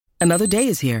Another day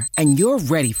is here, and you're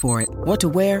ready for it. What to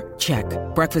wear? Check.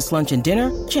 Breakfast, lunch, and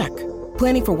dinner? Check.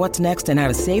 Planning for what's next and how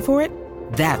to save for it?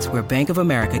 That's where Bank of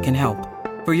America can help.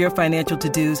 For your financial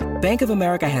to-dos, Bank of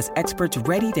America has experts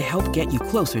ready to help get you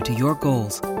closer to your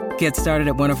goals. Get started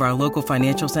at one of our local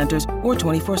financial centers or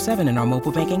 24/7 in our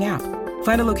mobile banking app.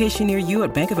 Find a location near you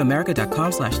at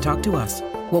bankofamerica.com/talktous.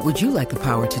 What would you like the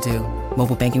power to do?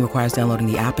 Mobile banking requires downloading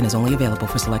the app and is only available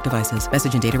for select devices.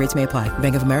 Message and data rates may apply.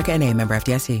 Bank of America N.A., member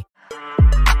FDIC.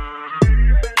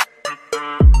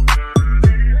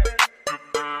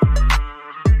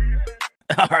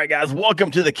 All right, guys, welcome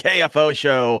to the KFO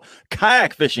show,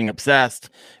 Kayak Fishing Obsessed.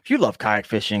 If you love kayak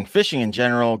fishing, fishing in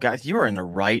general, guys, you are in the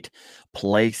right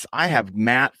place. I have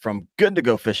Matt from Good to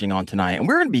Go Fishing on tonight, and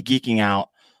we're going to be geeking out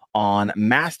on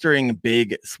mastering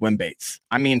big swim baits.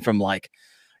 I mean, from like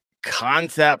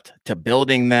concept to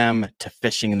building them to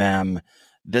fishing them.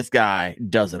 This guy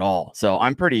does it all. So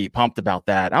I'm pretty pumped about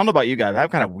that. I don't know about you guys. I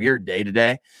have kind of a weird day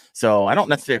today. So I don't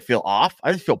necessarily feel off.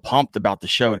 I just feel pumped about the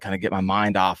show to kind of get my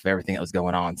mind off of everything that was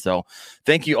going on. So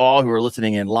thank you all who are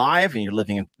listening in live and you're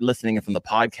listening in from the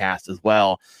podcast as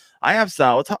well. I have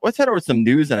some, let's head over to some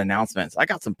news and announcements. I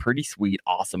got some pretty sweet,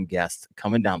 awesome guests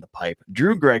coming down the pipe.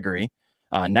 Drew Gregory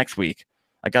next week.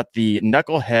 I got the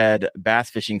Knucklehead Bass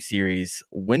Fishing Series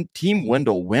Team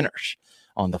Wendell winners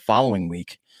on the following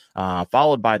week.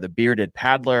 Followed by the Bearded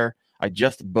Paddler. I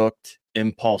just booked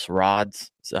Impulse Rods,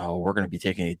 so we're going to be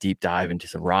taking a deep dive into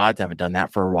some rods. I haven't done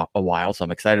that for a while, so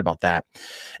I'm excited about that.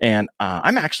 And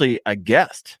I'm actually a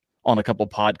guest on a couple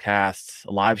podcasts,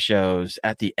 live shows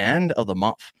at the end of the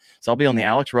month. So I'll be on the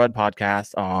Alex Rudd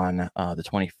podcast on the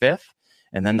 25th,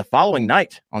 and then the following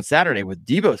night on Saturday with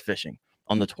Debo's Fishing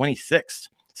on the 26th.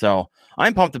 So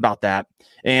I'm pumped about that.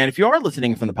 And if you are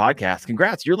listening from the podcast,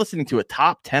 congrats, you're listening to a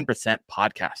top 10%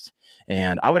 podcast.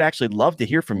 And I would actually love to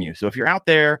hear from you. So if you're out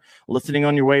there listening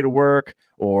on your way to work,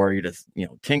 or you're just,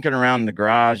 tinkering around in the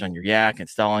garage on your yak,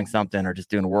 installing something, or just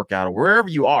doing a workout, or wherever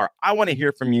you are, I want to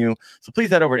hear from you. So please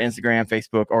head over to Instagram,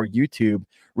 Facebook, or YouTube.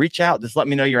 Reach out. Just let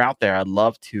me know you're out there. I'd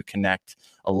love to connect.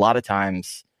 A lot of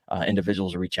times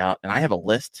individuals reach out, and I have a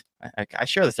list. I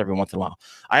share this every once in a while.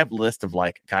 I have a list of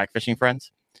like kayak fishing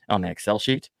friends on an Excel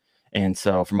sheet. And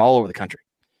so from all over the country.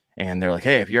 And they're like,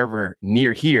 hey, if you're ever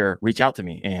near here, reach out to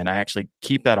me. And I actually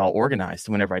keep that all organized.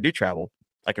 So whenever I do travel,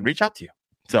 I can reach out to you.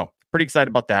 So pretty excited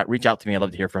about that. Reach out to me. I'd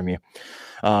love to hear from you.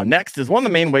 Next is one of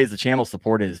the main ways the channel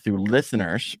support is through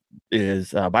listeners,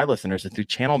 by listeners, is through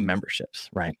channel memberships,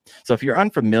 right? So if you're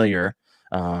unfamiliar,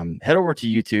 head over to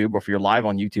YouTube, or if you're live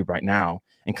on YouTube right now,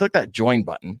 and click that join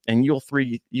button, and you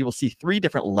will see 3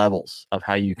 different levels of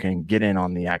how you can get in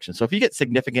on the action. So if you get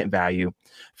significant value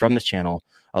from this channel,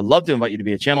 I'd love to invite you to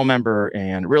be a channel member,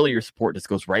 and really your support just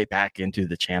goes right back into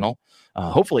the channel,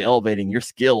 hopefully elevating your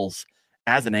skills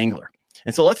as an angler.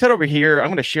 And so let's head over here. I'm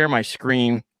going to share my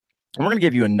screen, and we're going to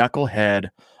give you a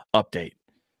knucklehead update.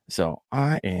 So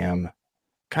I am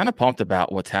kind of pumped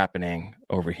about what's happening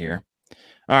over here.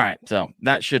 All right, so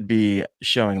that should be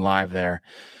showing live there.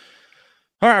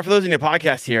 All right, for those in the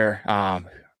podcast here,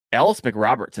 Ellis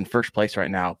McRoberts in first place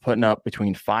right now, putting up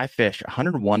between 5 fish,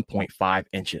 101.5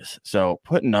 inches. So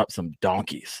putting up some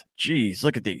donkeys. Jeez,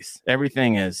 look at these.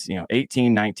 Everything is,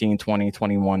 18, 19, 20,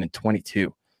 21, and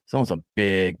 22. So some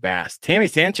big bass. Tammy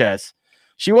Sanchez,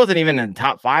 she wasn't even in the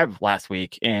top 5 last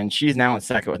week, and she's now in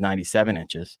second with 97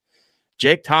 inches.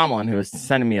 Jake Tomlin, who was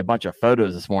sending me a bunch of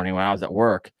photos this morning when I was at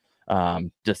work,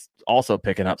 just also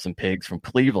picking up some pigs from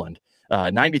Cleveland.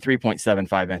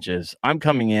 93.75 inches. I'm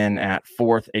coming in at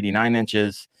 4th, 89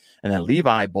 inches. And then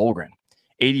Levi Bolgren,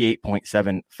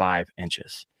 88.75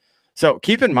 inches. So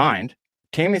keep in mind,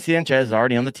 Tammy Sanchez is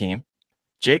already on the team.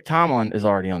 Jake Tomlin is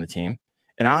already on the team.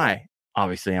 And I,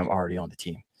 obviously, am already on the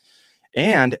team.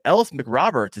 And Ellis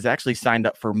McRoberts is actually signed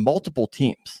up for multiple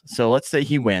teams. So let's say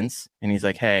he wins and he's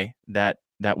like, hey, that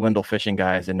Wendell Fishing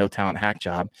guy is a no talent hack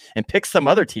job, and picks some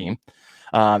other team.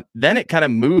 Then it kind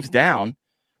of moves down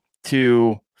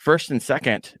to first and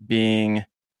second being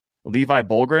Levi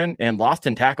Bolgren and Lost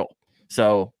in Tackle.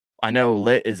 So I know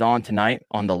Lit is on tonight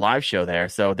on the live show there.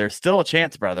 So there's still a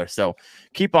chance, brother. So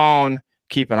keep on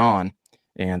keeping on,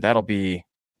 and that'll be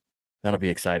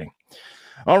exciting.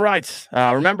 All right.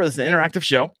 Remember, this is an interactive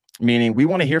show, meaning we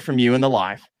want to hear from you in the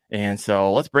live. And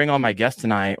so let's bring on my guest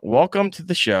tonight. Welcome to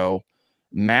the show,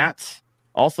 Matt,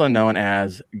 also known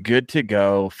as Good to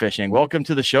Go Fishing. Welcome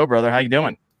to the show, brother. How you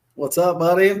doing? What's up,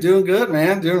 buddy? I'm doing good,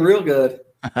 man. Doing real good.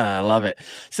 I love it.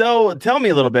 So tell me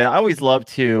a little bit. I always love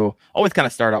to kind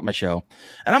of start out my show,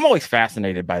 and I'm always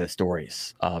fascinated by the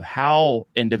stories of how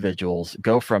individuals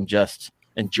go from just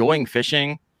enjoying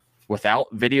fishing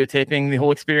without videotaping the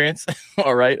whole experience,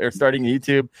 all right, or starting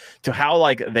YouTube, to how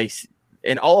like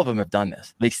and all of them have done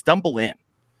this. They stumble in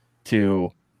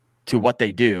to what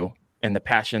they do and the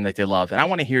passion that they love. And I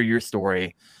want to hear your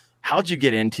story. How'd you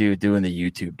get into doing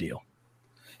the YouTube deal?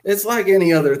 It's like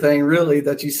any other thing, really,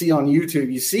 that you see on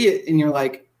YouTube. You see it and you're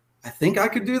like, I think I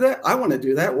could do that. I want to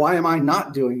do that. Why am I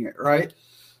not doing it? Right.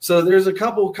 So there's a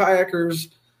couple of kayakers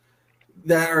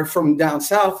that are from down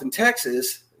south in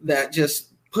Texas that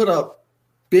just put up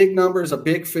big numbers of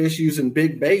big fish using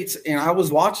big baits. And I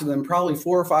was watching them probably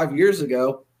 4 or 5 years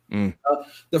ago.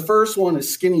 The first one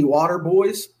is Skinny Water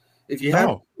Boys. If you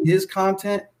have his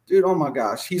content, dude, oh my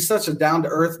gosh, he's such a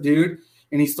down-to-earth dude,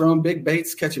 and he's throwing big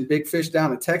baits, catching big fish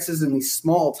down in Texas in these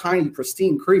small, tiny,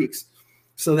 pristine creeks.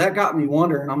 So that got me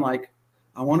wondering. I'm like,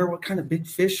 I wonder what kind of big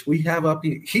fish we have up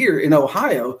here in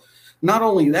Ohio. Not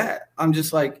only that, I'm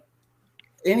just like,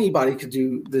 anybody could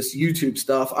do this YouTube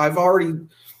stuff. I've already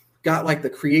got like the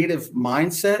creative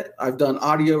mindset. I've done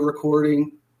audio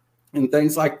recording and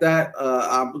things like that.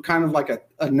 I'm kind of like a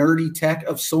nerdy tech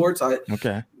of sorts.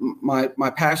 My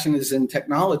passion is in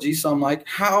technology. So I'm like,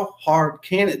 how hard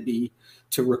can it be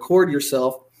to record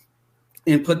yourself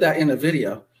and put that in a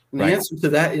video? And the answer to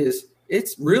that is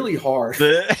it's really hard.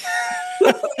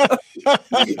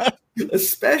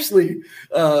 Especially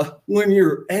when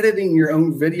you're editing your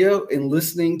own video and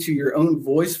listening to your own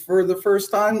voice for the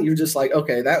first time. You're just like,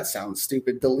 okay, that sounds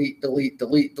stupid. Delete.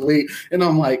 And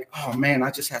I'm like, oh man,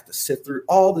 I just have to sit through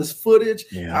all this footage,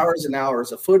 hours and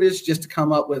hours of footage just to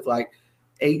come up with like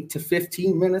 8 to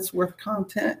 15 minutes worth of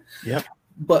content. Yep.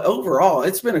 But overall,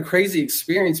 it's been a crazy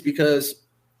experience because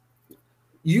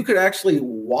you could actually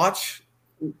watch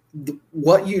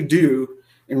what you do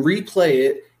and replay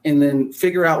it and then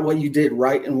figure out what you did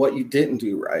right and what you didn't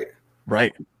do right.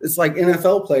 Right. It's like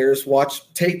NFL players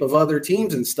watch tape of other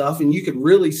teams and stuff, and you could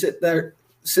really sit there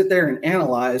and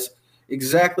analyze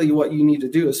exactly what you need to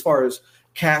do as far as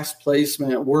cast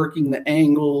placement, working the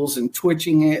angles and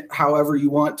twitching it however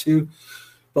you want to.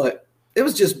 But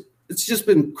it's just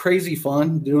been crazy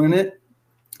fun doing it.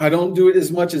 I don't do it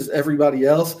as much as everybody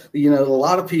else. You know, a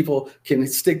lot of people can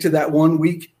stick to that one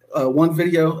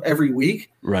video every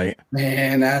week. Right.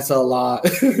 Man, that's a lot.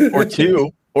 Or 2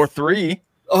 or 3.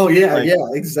 Oh, yeah,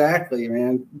 exactly,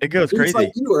 man. It goes crazy.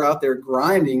 Like you are out there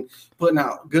grinding, putting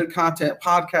out good content,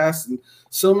 podcasts, and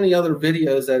so many other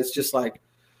videos that it's just like,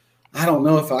 I don't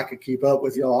know if I could keep up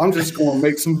with y'all. I'm just going to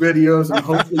make some videos and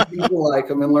hopefully people like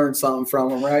them and learn something from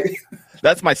them, right?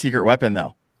 That's my secret weapon,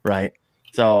 though, right?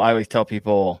 So I always tell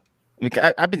people,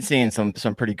 I've been seeing some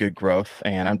pretty good growth,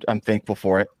 and I'm thankful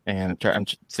for it, and I'm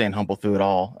staying humble through it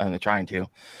all, and I'm trying to.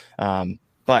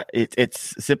 But it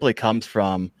simply comes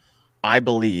from, I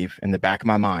believe in the back of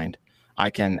my mind, I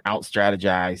can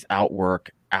out-strategize,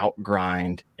 outwork,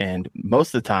 out-grind, and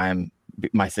most of the time,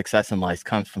 my success in life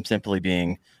comes from simply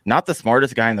being not the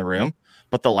smartest guy in the room,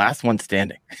 but the last one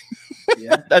standing.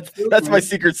 Yeah, that's my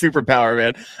secret superpower,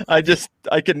 man. I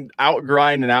can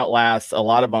outgrind and outlast a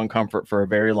lot of uncomfort for a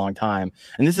very long time.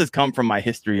 And this has come from my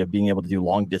history of being able to do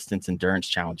long distance endurance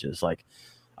challenges. Like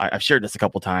I've shared this a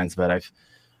couple times, but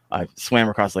I've swam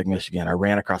across Lake Michigan. I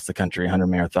ran across the country 100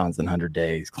 marathons in 100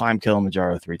 days, climbed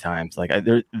Kilimanjaro 3 times. Like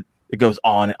it goes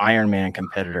on. Ironman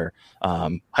competitor,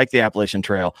 hike the Appalachian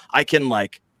Trail.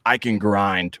 I can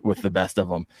grind with the best of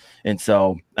them. And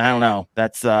so I don't know,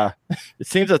 that's it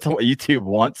seems that's what YouTube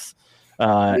wants.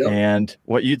 And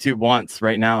what YouTube wants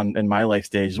right now in my life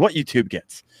stage is what YouTube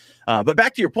gets. But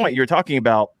back to your point, you were talking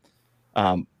about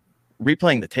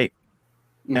replaying the tape.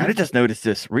 Mm-hmm. And I just noticed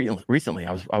this recently.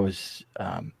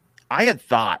 I had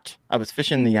thought I was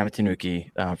fishing the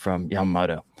Yamatanuki from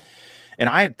Yamamoto, and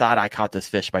I had thought I caught this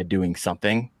fish by doing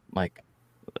something like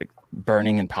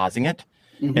burning and pausing it.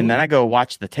 Mm-hmm. And then I go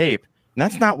watch the tape, and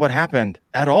that's not what happened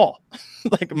at all.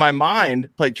 Like my mind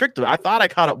played trick to it. I thought I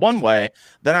caught it one way.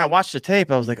 Then I watched the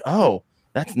tape. I was like, oh,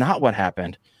 that's not what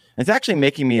happened. It's actually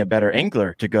making me a better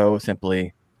angler to go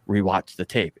simply rewatch the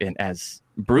tape. And as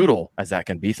brutal as that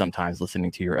can be sometimes,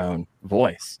 listening to your own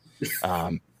voice,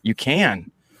 you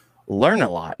can learn a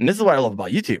lot. And this is what I love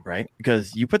about YouTube, right?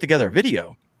 Because you put together a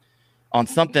video on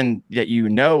something that you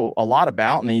know a lot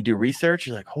about, and then you do research.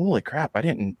 You're like, holy crap, I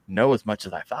didn't know as much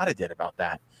as I thought I did about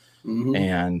that. Mm-hmm.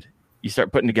 And you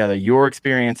start putting together your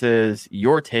experiences,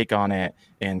 your take on it,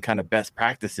 and kind of best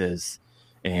practices,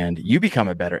 and you become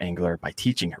a better angler by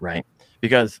teaching it, right?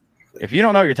 Because if you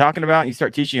don't know what you're talking about and you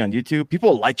start teaching on YouTube, people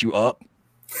will light you up.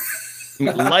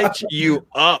 Light you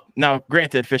up. Now,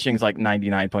 granted, fishing is like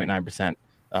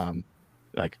 99.9%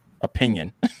 like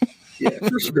opinion. Yeah,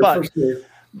 for sure.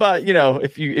 But you know,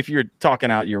 if you're talking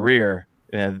out your rear,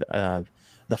 and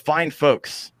the fine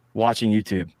folks watching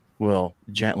YouTube we'll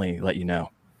gently let you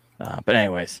know. But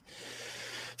anyways,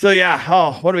 so yeah.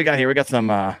 Oh, what do we got here? We got some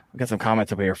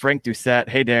comments over here. Frank Doucette.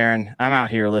 Hey, Darren, I'm out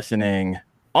here listening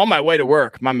on my way to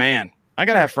work. My man, I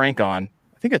gotta have Frank on.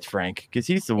 I think it's Frank because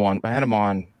he's the one. I had him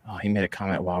on. Oh, he made a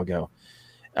comment a while ago.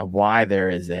 Why there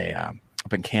is a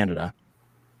up in Canada,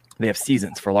 they have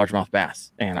seasons for largemouth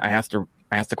bass, and I asked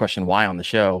the question why on the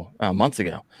show months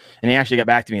ago, and he actually got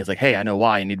back to me. He's like, "Hey, I know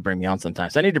why. You need to bring me on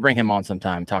sometime." So I need to bring him on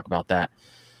sometime and talk about that.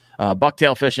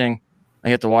 Bucktail fishing. I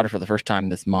hit the water for the first time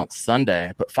this month, Sunday.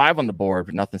 I put 5 on the board,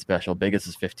 but nothing special. Biggest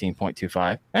is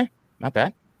 15.25. Hey, not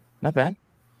bad. Not bad.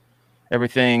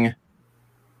 Everything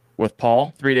with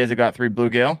Paul. 3 days ago, got 3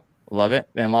 bluegill. Love it.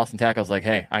 And Lost and Tackle's like,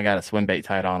 hey, I got a swim bait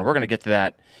tied on. We're going to get to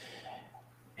that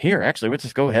here. Actually, let's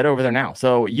just go head over there now.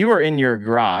 So you are in your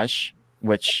garage,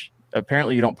 which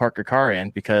apparently you don't park your car in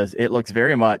because it looks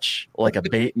very much like a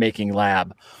bait making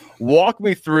lab. Walk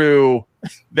me through.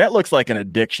 That looks like an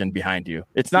addiction behind you.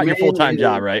 It's not your full-time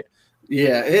job, right?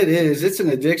 Yeah, it is. It's an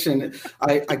addiction.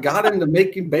 I got into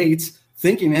making baits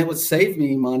thinking it would save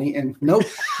me money, and nope.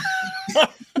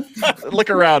 Look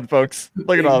around, folks.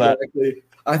 Look at all that.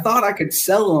 I thought I could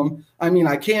sell them. I mean,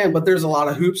 I can, but there's a lot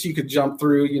of hoops you could jump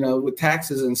through, with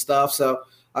taxes and stuff. So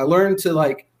I learned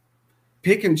to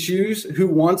pick and choose who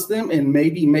wants them and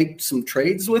maybe make some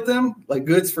trades with them, like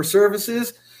goods for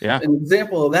services. Yeah. An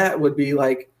example of that would be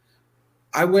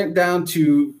I went down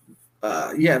to,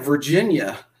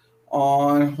 Virginia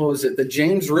on, the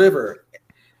James River.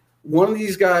 One of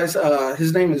these guys,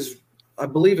 his name is, I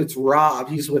believe it's Rob.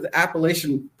 He's with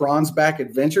Appalachian Bronzeback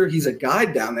Adventure. He's a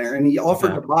guide down there, and he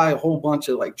offered to buy a whole bunch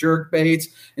of jerk baits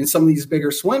and some of these bigger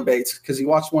swim baits because he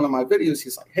watched one of my videos.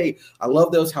 He's like, hey, I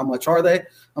love those. How much are they?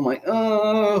 I'm like,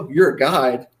 oh, you're a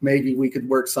guide. Maybe we could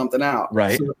work something out.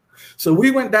 Right. So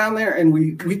we went down there, and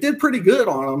we did pretty good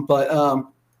on them, but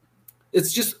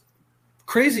it's just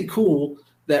crazy cool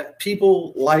that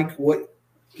people like what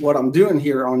I'm doing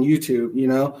here on YouTube,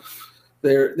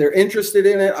 They're interested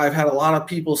in it. I've had a lot of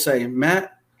people say,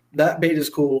 Matt, that bait is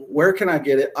cool. Where can I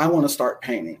get it? I want to start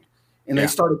painting. And they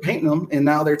started painting them, and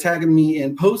now they're tagging me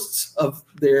in posts of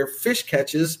their fish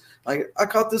catches. Like, I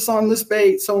caught this on this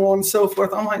bait, so on and so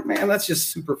forth. I'm like, man, that's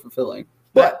just super fulfilling.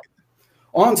 But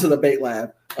on to the bait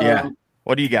lab. Yeah.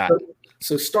 What do you got?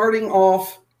 So starting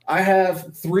off, I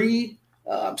have 3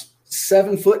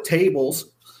 7-foot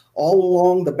tables all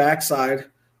along the backside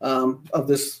of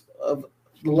the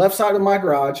left side of my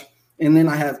garage, and then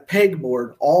I have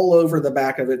pegboard all over the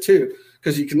back of it too,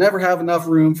 because you can never have enough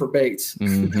room for baits,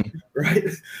 right?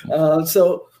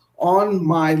 So on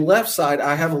my left side,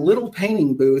 I have a little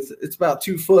painting booth. It's about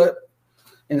 2 foot,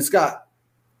 and it's got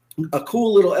a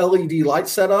cool little LED light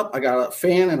setup. I got a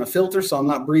fan and a filter, so I'm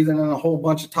not breathing in a whole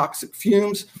bunch of toxic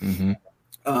fumes.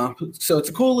 So it's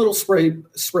a cool little spray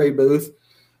booth.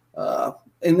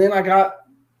 And then I got,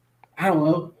 I don't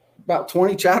know, about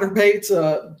 20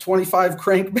 chatterbaits, 25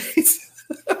 crankbaits,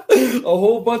 a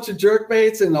whole bunch of jerk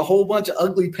baits, and a whole bunch of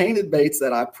ugly painted baits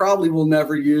that I probably will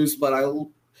never use, but I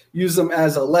use them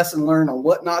as a lesson learned on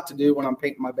what not to do when I'm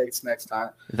painting my baits next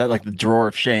time. Is that like the drawer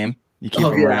of shame? You keep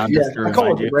them around just to I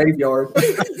call it the graveyard.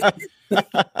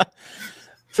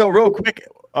 So real quick,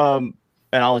 and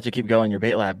I'll let you keep going your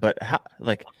bait lab, but how,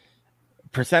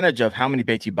 percentage of how many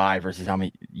baits you buy versus how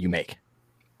many you make?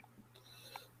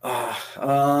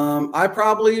 I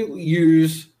probably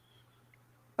use,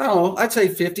 I don't know, I'd say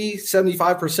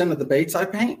 50-75% of the baits I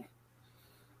paint.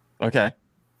 Okay.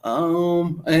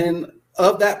 And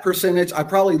of that percentage, I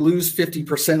probably lose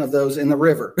 50% of those in the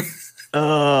river.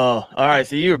 Oh, all right.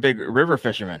 So you're a big river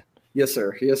fisherman. Yes,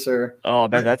 sir. Yes, sir. Oh,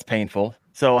 that's painful.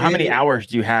 So how many hours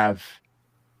do you have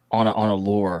on a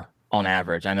lure on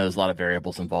average? I know there's a lot of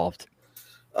variables involved.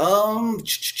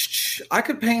 I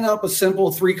could paint up a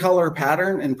simple 3-color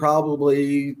pattern in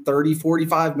probably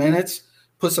 30-45 minutes,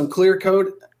 put some clear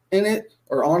coat in it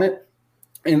or on it.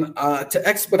 And to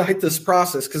expedite this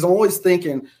process, because I'm always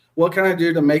thinking, what can I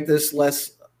do to make this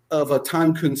less of a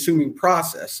time-consuming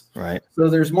process? Right. So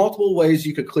there's multiple ways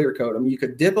you could clear coat them. You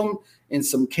could dip them in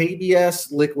some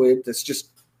KBS liquid that's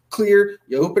just clear.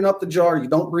 You open up the jar, you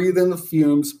don't breathe in the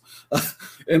fumes,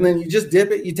 and then you just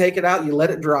dip it, you take it out, you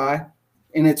let it dry,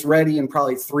 and it's ready in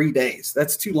probably 3 days.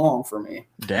 That's too long for me.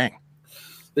 Dang.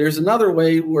 There's another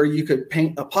way where you could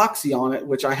paint epoxy on it,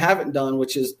 which I haven't done,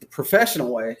 which is the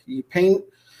professional way. You paint,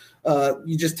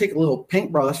 you just take a little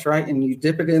paintbrush, right, and you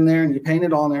dip it in there and you paint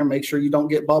it on there. Make sure you don't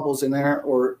get bubbles in there,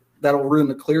 or that'll ruin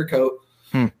the clear coat.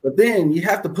 But then you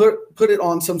have to put it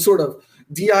on some sort of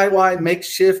DIY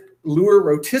makeshift lure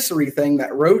rotisserie thing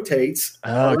that rotates.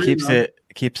 Oh, keeps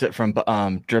it from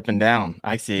dripping down.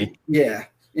 I see. Yeah,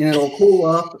 and it'll pull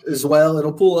up as well.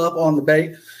 It'll pull up on the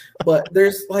bait. but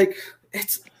there's like,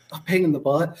 it's a pain in the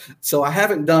butt. So I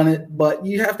haven't done it, but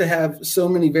you have to have so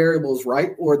many variables,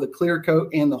 right? Or the clear coat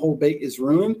and the whole bait is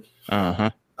ruined.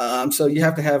 So you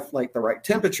have to have like the right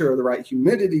temperature or the right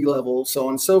humidity level, so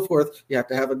on and so forth. You have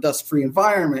to have a dust-free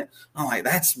environment. I'm like,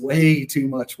 that's way too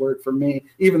much work for me,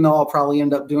 even though I'll probably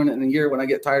end up doing it in a year when I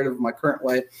get tired of my current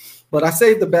way. But I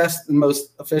save the best and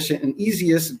most efficient and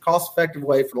easiest and cost-effective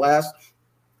way for last.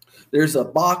 There's a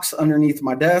box underneath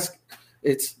my desk.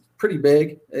 It's pretty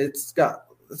big. It's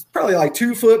probably like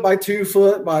 2 foot by 2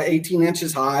 foot by 18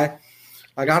 inches high.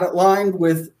 I got it lined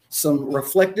with some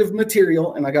reflective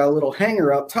material, and I got a little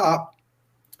hanger up top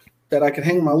that I can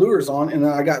hang my lures on. And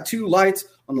then I got 2 lights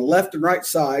on the left and right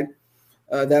side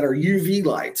that are UV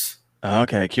lights.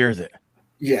 Okay, cures it.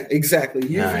 Yeah, exactly.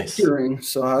 UV curing.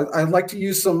 So I like to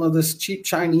use some of this cheap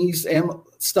Chinese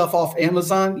stuff off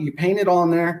Amazon. You paint it on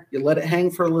there, you let it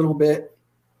hang for a little bit,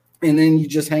 and then you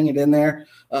just hang it in there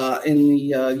in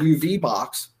the UV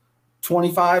box.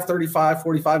 25, 35,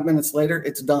 45 minutes later,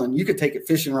 it's done. You could take it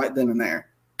fishing right then and there.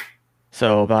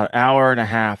 So about an hour and a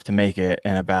half to make it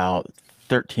and about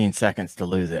 13 seconds to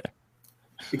lose it.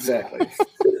 Exactly.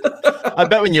 I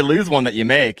bet when you lose one that you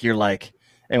make, you're like,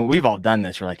 and we've all done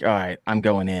this, you're like, all right, I'm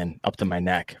going in up to my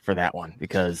neck for that one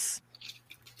because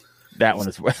that one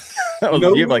is that was,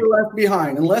 no like, left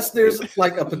behind. Unless there's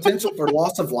like a potential for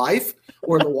loss of life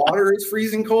or the water is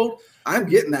freezing cold, I'm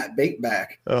getting that bait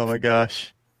back. Oh my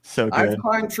gosh. So good. I've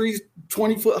climbed trees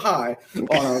 20 foot high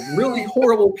on a really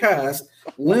horrible cast.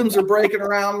 Limbs are breaking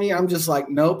around me. I'm just like,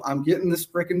 nope, I'm getting this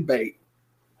freaking bait.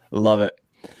 Love it.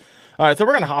 All right, so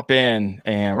we're going to hop in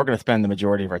and we're going to spend the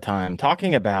majority of our time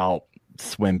talking about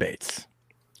swim baits,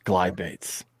 glide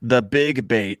baits, the big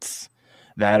baits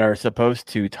that are supposed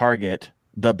to target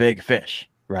the big fish,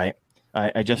 right?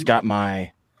 I just got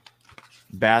my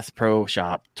Bass Pro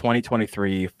Shop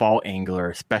 2023 Fall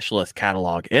Angler Specialist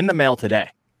Catalog in the mail today.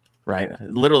 Right.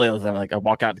 Literally, I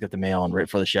walk out to get the mail and right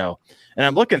for the show. And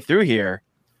I'm looking through here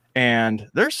and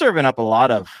they're serving up a lot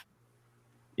of,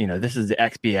 this is the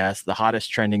XBS, the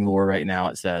hottest trending lure right now.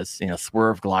 It says,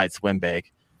 Swerve Glide swim bait,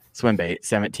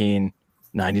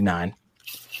 $17.99.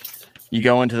 You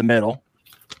go into the middle,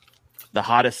 the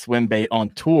hottest swim bait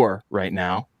on tour right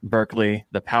now, Berkeley,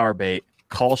 the Power Bait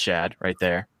Call Shad right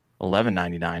there,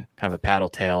 $11.99, kind of a paddle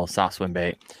tail, soft swim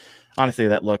bait. Honestly,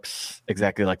 that looks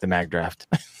exactly like the Mag Draft.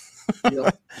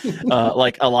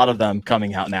 Like a lot of them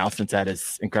coming out now since that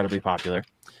is incredibly popular.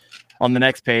 On the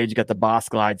next page, you got the Boss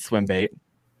Glide swim bait,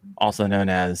 also known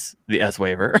as the S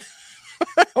Waver.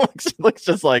 looks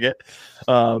just like it.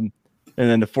 And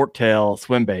then the Forktail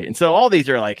swim bait. And so all these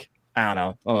are like, I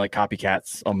don't know, like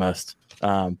copycats almost.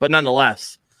 But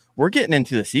nonetheless, we're getting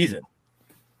into the season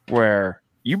where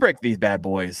you break these bad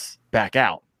boys back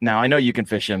out. Now, I know you can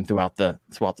fish them throughout the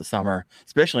summer,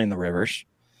 especially in the rivers.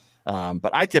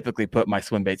 But I typically put my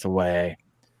swim baits away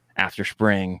after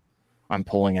spring. I'm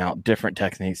pulling out different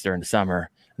techniques during the summer.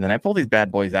 And then I pull these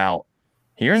bad boys out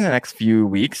here in the next few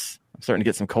weeks. I'm starting to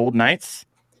get some cold nights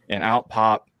and out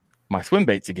pop my swim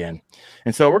baits again.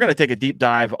 And so we're going to take a deep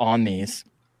dive on these,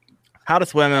 how to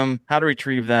swim them, how to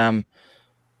retrieve them,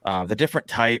 the different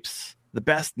types, the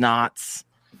best knots,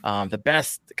 the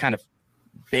best kind of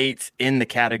baits in the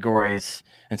categories.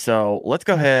 And so let's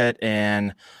go ahead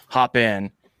and hop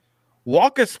in.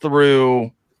 Walk us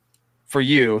through, for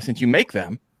you, since you make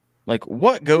them, like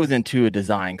what goes into a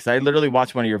design? Because I literally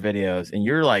watched one of your videos and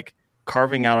you're like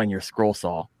carving out on your scroll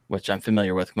saw, which I'm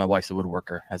familiar with. My wife's a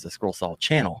woodworker, has a scroll saw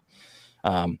channel.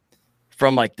 From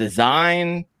like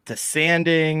design to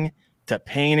sanding to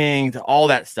painting to all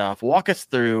that stuff. Walk us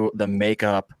through the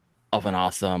makeup of an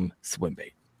awesome swim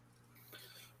bait.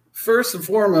 First and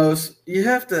foremost, you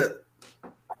have to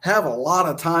have a lot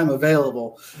of time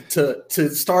available to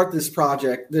start this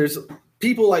project. There's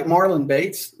people like Marlon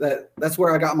Bates, that's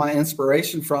where I got my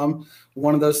inspiration from,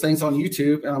 one of those things on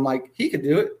YouTube. And I'm like, he could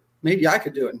do it. Maybe I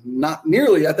could do it. Not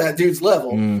nearly at that dude's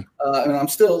level. And I'm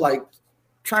still like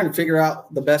trying to figure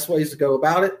out the best ways to go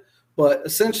about it. But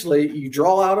essentially you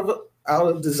draw out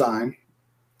of design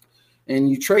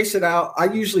and you trace it out. I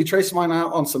usually trace mine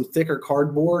out on some thicker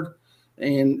cardboard,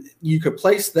 and you could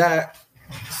place that.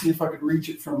 See if I could reach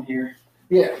it from here.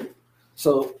 Yeah.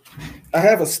 So I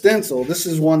have a stencil. This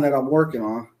is one that I'm working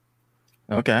on.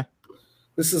 Okay.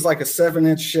 This is like a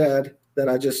 7-inch shed that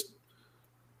I just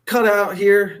cut out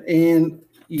here, and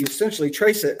you essentially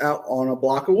trace it out on a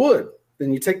block of wood.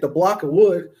 Then you take the block of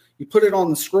wood, you put it on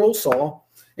the scroll saw,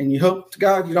 and you hope to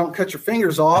God you don't cut your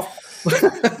fingers off.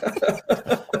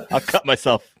 I've cut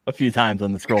myself a few times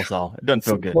on the scroll saw. It doesn't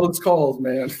feel good. Close calls,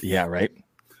 man. Yeah, right.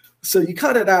 So you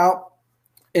cut it out,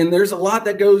 and there's a lot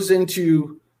that goes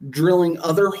into drilling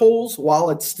other holes while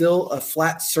it's still a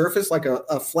flat surface, like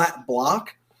a flat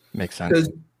block. Makes sense.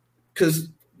 Because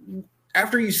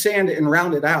after you sand it and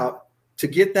round it out, to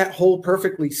get that hole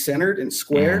perfectly centered and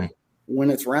square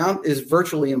when it's round is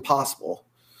virtually impossible.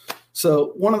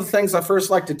 So one of the things I first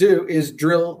like to do is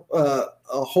drill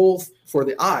a hole for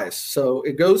the eyes. So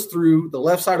it goes through the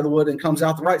left side of the wood and comes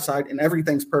out the right side, and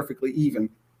everything's perfectly even.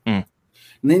 And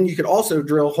then you could also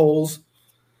drill holes,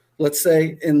 let's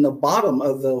say in the bottom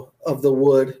of the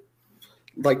wood,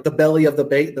 like the belly of the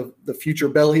bait, the future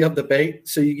belly of the bait.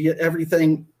 So you get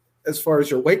everything as far as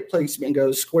your weight placement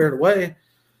goes squared away,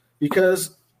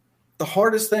 because the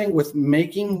hardest thing with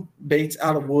making baits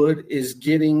out of wood is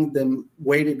getting them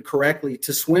weighted correctly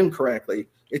to swim correctly.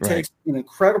 It takes an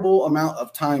incredible amount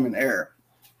of time and error.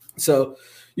 So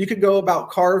you could go about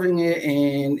carving it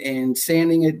and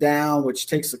sanding it down, which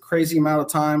takes a crazy amount of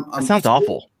time. That sounds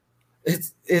awful.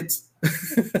 It's it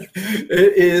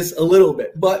is a little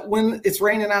bit, but when it's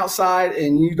raining outside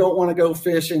and you don't want to go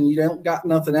fishing, you don't got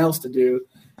nothing else to do.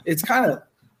 It's kind of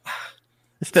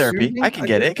it's therapy. soothing, I can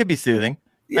get it. It could be soothing.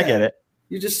 Yeah. I get it.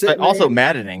 You just sit but also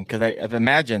maddening, because I've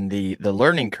imagined the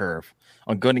learning curve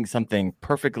on getting something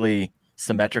perfectly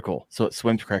symmetrical so it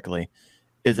swims correctly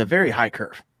is a very high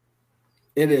curve.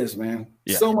 It is, man.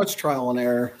 Yeah. So much trial and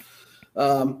error.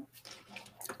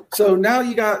 So now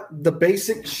you got the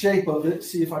basic shape of it.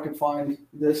 See if I can find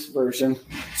this version.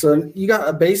 So you got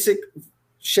a basic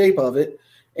shape of it,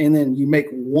 and then you make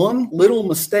one little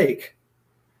mistake,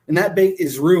 and that bait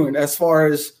is ruined. As far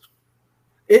as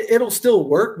it'll still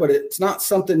work, but it's not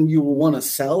something you will want to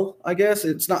sell, I guess.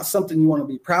 It's not something you want to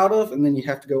be proud of, and then you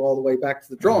have to go all the way back to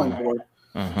the drawing board.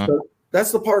 So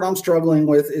that's the part I'm struggling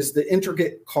with, is the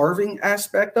intricate carving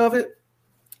aspect of it.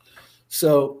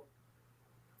 So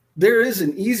there is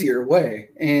an easier way,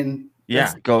 and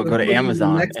go to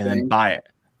Amazon and then buy it.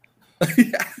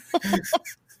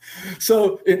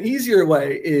 So an easier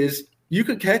way is you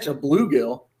could catch a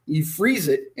bluegill, you freeze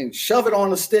it and shove it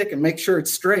on a stick and make sure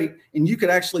it's straight, and you could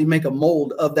actually make a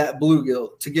mold of that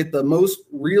bluegill to get the most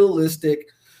realistic,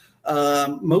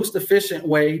 most efficient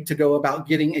way to go about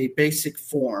getting a basic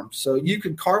form. So you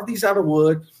could carve these out of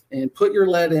wood and put your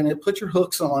lead in it, put your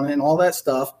hooks on it and all that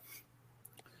stuff.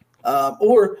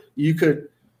 Or you could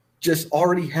just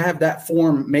already have that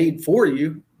form made for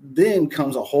you. Then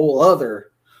comes a whole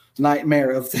other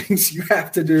nightmare of things you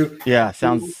have to do. Yeah,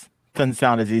 doesn't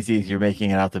sound as easy as you're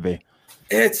making it out to be.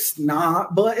 It's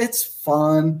not, but it's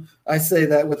fun. I say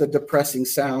that with a depressing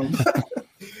sound.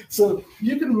 So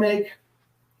you can make,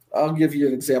 I'll give you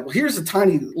an example. Here's a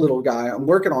tiny little guy. I'm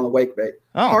working on a wake bait.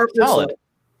 Oh, solid.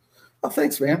 Oh,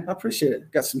 thanks, man. I appreciate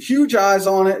it. Got some huge eyes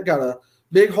on it. Got a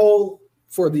big hole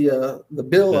for the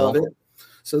bill of it.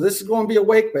 So this is going to be a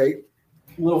wake bait,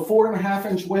 a little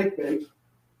 4.5-inch wake bait.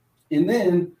 And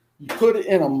then you put it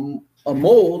in a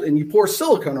mold and you pour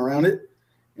silicone around it,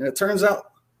 and it turns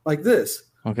out like this.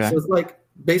 Okay. So it's like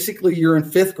basically you're in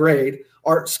 5th grade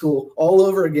art school all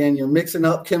over again. You're mixing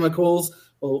up chemicals.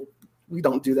 Well, we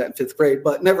don't do that in 5th grade,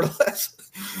 but nevertheless.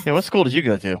 Yeah, what school did you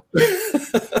go to?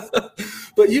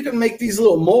 But you can make these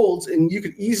little molds, and you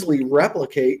could easily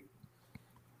replicate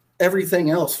everything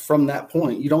else from that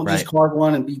point. You don't just carve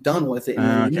one and be done with it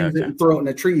and use it and throw it in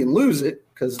a tree and lose it,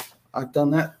 because I've done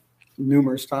that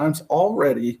numerous times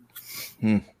already.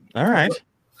 All right.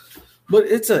 But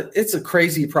it's a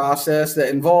crazy process that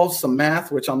involves some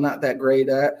math, which I'm not that great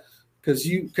at, because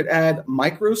you could add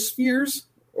microspheres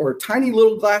or tiny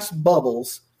little glass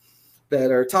bubbles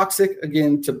that are toxic,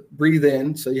 again, to breathe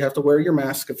in. So you have to wear your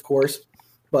mask, of course.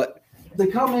 But they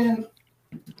come in,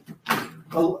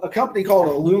 a company called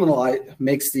Aluminolite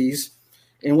makes these.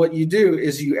 And what you do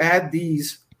is you add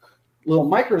these little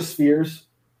microspheres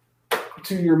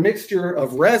to your mixture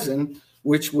of resin,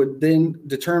 which would then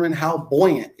determine how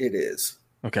buoyant it is.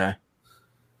 Okay.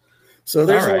 So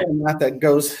there's a lot of math that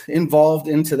goes involved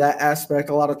into that aspect,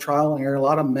 a lot of trial and error, a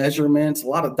lot of measurements, a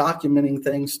lot of documenting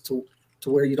things to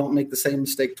where you don't make the same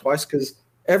mistake twice, because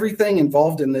everything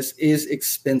involved in this is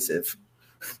expensive.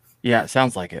 Yeah, it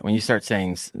sounds like it. When you start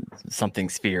saying something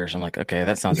spheres, I'm like, okay,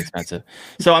 that sounds expensive.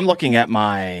 So I'm looking at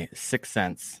my 6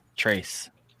 cents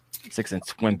Trace 6-inch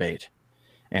swim bait,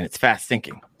 and it's fast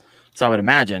sinking. So I would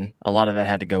imagine a lot of that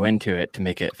had to go into it to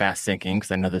make it fast sinking, because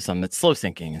I know there's some that's slow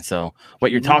sinking. And so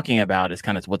what you're talking about is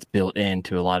kind of what's built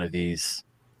into a lot of these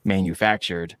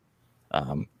manufactured,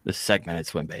 this segmented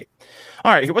swim bait.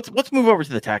 All right, let's move over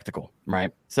to the tactical,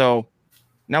 right? So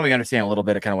now we understand a little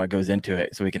bit of kind of what goes into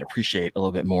it, so we can appreciate a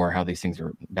little bit more how these things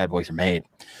bad boys are made.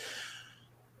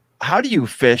 How do you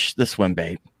fish the swim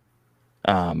bait?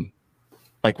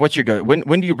 Like, what's your go?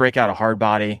 When do you break out a hard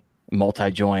body,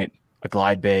 multi-joint, a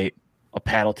glide bait? a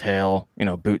paddle tail,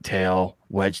 boot tail,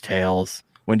 wedge tails?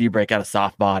 When do you break out a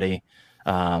soft body?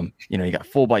 You got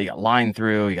full body, you got line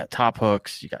through, you got top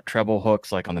hooks, you got treble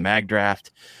hooks like on the mag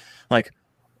draft. Like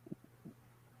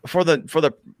for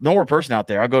the normal person out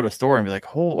there, I'll go to a store and be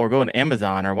like, or go to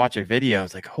Amazon or watch a video.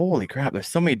 It's like, holy crap, there's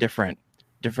so many different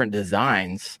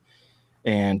designs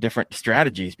and different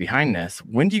strategies behind this.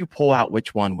 When do you pull out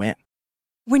which one when?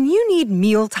 When you need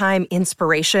mealtime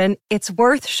inspiration, it's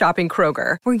worth shopping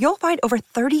Kroger, where you'll find over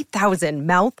 30,000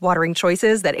 mouth-watering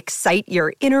choices that excite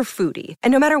your inner foodie.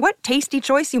 And no matter what tasty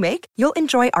choice you make, you'll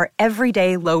enjoy our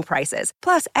everyday low prices,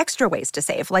 plus extra ways to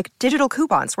save, like digital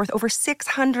coupons worth over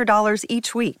 $600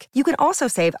 each week. You can also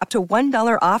save up to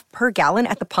 $1 off per gallon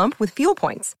at the pump with fuel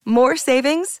points. More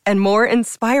savings and more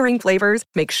inspiring flavors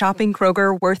make shopping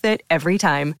Kroger worth it every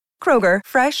time. Kroger,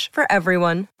 fresh for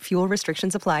everyone. Fuel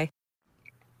restrictions apply.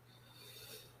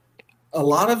 A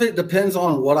lot of it depends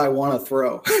on what I want to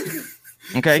throw.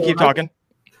 Okay, so keep talking.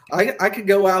 I could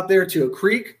go out there to a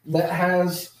creek that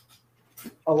has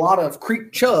a lot of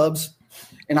creek chubs,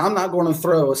 and I'm not going to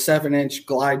throw a 7-inch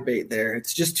glide bait there.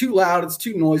 It's just too loud. It's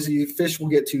too noisy. Fish will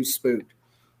get too spooked.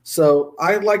 So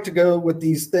I like to go with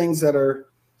these things that are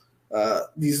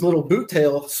these little boot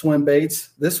tail swim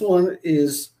baits. This one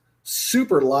is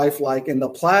super lifelike, and the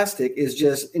plastic is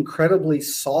just incredibly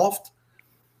soft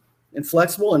and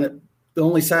flexible, and the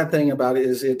only sad thing about it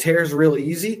is it tears real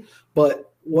easy.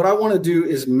 But what I want to do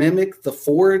is mimic the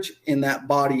forage in that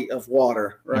body of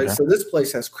water, right? Okay. So this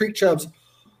place has creek chubs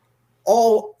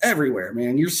all everywhere,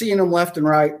 man. You're seeing them left and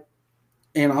right.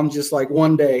 And I'm just like,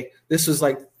 one day, this was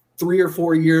like 3 or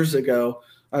 4 years ago,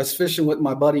 I was fishing with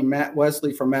my buddy Matt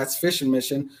Wesley from Matt's Fishing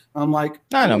Mission. I'm like,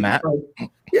 I know Matt.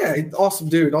 Yeah, awesome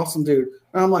dude. And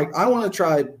I'm like, I want to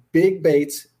try big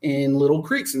baits in little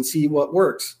creeks and see what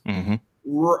works. Mm-hmm.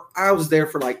 I was there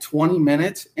for like 20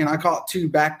 minutes, and I caught 2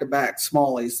 back-to-back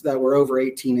smallies that were over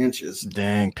 18 inches.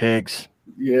 Dang, pigs.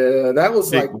 Yeah, that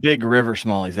was big river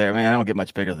smallies there. I mean, I don't get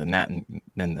much bigger than that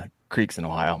than the creeks in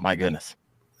Ohio. My goodness.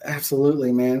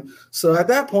 Absolutely, man. So at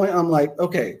that point, I'm like,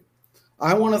 okay,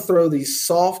 I want to throw these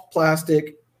soft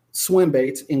plastic swim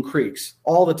baits in creeks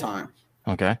all the time.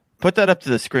 Okay. Put that up to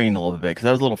the screen a little bit because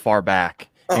that was a little far back.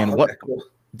 And okay, cool.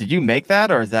 Did you make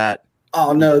that, or is that?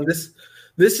 Oh, no,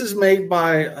 This is made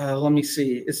by, let me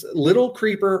see. It's Little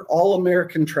Creeper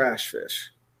All-American Trash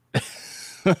Fish.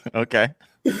 Okay.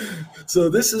 So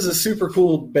this is a super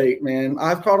cool bait, man.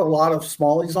 I've caught a lot of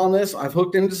smallies on this. I've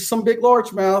hooked into some big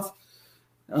largemouth.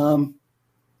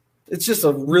 It's just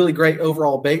a really great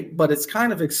overall bait, but it's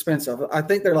kind of expensive. I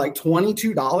think they're like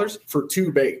 $22 for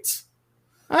 2 baits.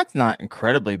 That's not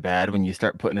incredibly bad when you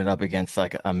start putting it up against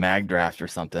like a mag draft or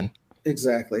something.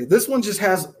 Exactly. This one just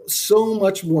has so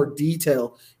much more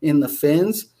detail in the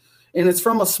fins, and it's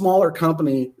from a smaller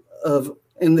company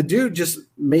and the dude just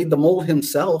made the mold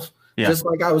himself. Yeah. Just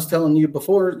like I was telling you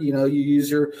before, you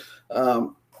use your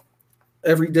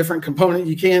every different component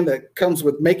you can that comes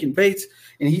with making baits,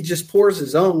 and he just pours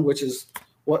his own, which is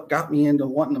what got me into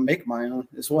wanting to make my own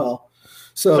as well.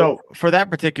 So for that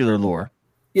particular lure,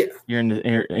 yeah, you're in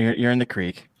the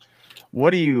creek.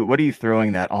 What are you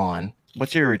throwing that on?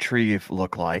 What's your retrieve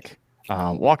look like?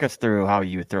 Walk us through how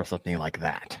you would throw something like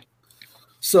that.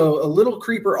 So a Little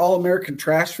Creeper All-American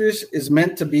Trash Fish is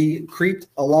meant to be creeped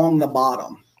along the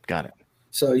bottom. Got it.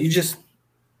 So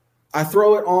I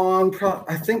throw it on,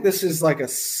 I think this is like a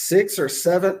 6 or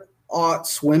 7/0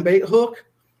 swim bait hook.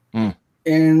 Mm.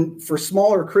 And for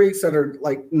smaller creeks that are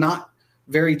like not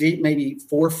very deep, maybe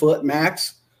 4 foot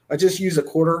max, I just use a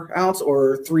 1/4 ounce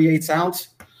or 3/8 ounce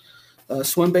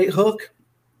swim bait hook.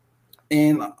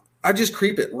 And I just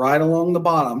creep it right along the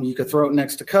bottom. You could throw it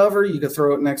next to cover. You could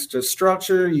throw it next to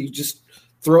structure. You just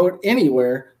throw it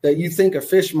anywhere that you think a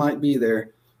fish might be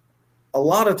there. A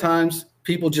lot of times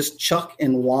people just chuck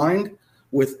and wind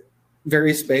with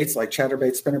various baits like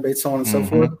chatterbait, spinnerbait, so on and so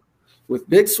forth. With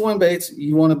big swim baits,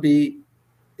 you want to be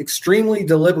extremely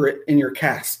deliberate in your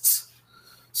casts.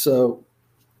 So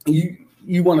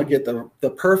you want to get the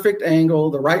perfect angle,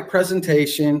 the right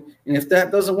presentation. And if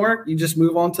that doesn't work, you just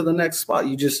move on to the next spot.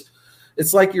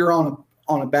 It's like you're on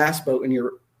a bass boat and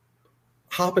you're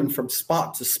hopping from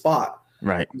spot to spot.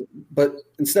 Right. But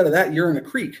instead of that, you're in a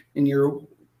creek and you're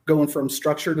going from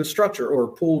structure to structure or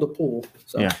pool to pool.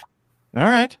 So. Yeah. All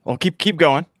right. Well, keep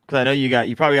going. Cause I know you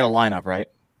probably got a lineup, right?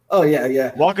 Oh yeah.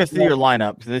 Yeah. Walk us through your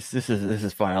lineup. This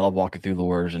is fun. I love walking through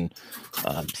lures and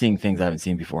seeing things I haven't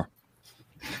seen before.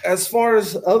 As far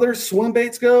as other swim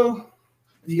baits go,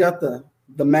 you got the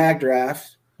mag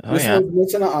draft. This one's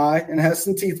missing an eye and has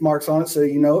some teeth marks on it, so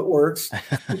it works.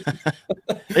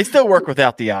 They still work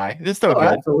without the eye. It's still good.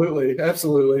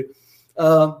 Absolutely.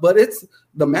 But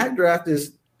the mag draft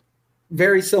is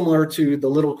very similar to the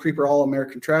little creeper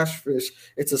all-American trash fish.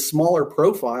 It's a smaller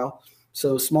profile,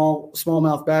 so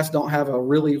smallmouth bass don't have a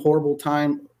really horrible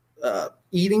time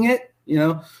eating it,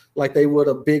 like they would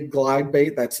a big glide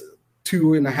bait that's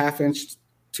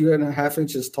 2.5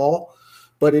 inches tall.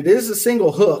 But it is a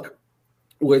single hook,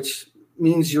 which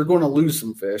means you're going to lose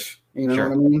some fish. You know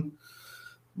what I mean?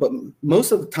 But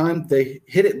most of the time they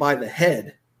hit it by the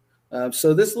head.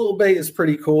 So this little bait is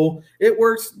pretty cool. It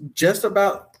works just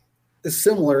about as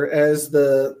similar as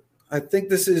I think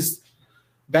this is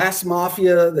Bass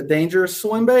Mafia, the dangerous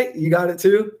swim bait. You got it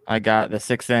too? I got the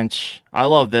 6-inch. I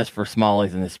love this for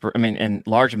smallies in the spring. I mean, in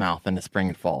largemouth in the spring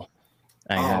and fall.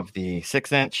 I have the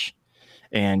 6-inch,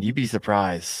 and you'd be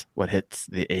surprised what hits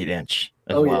the 8-inch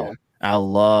as well. Yeah. I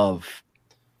love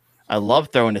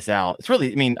throwing this out. It's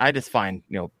really, I mean, I just find,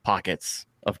 pockets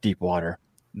of deep water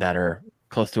that are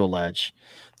close to a ledge.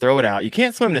 Throw it out. You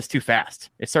can't swim this too fast.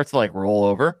 It starts to like roll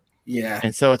over. Yeah.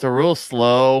 And so it's a real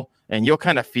slow, and you'll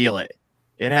kind of feel it.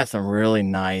 It has some really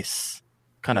nice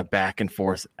kind of back and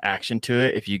forth action to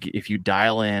it if you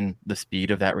dial in the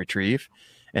speed of that retrieve.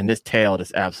 And this tail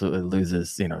just absolutely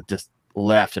loses, just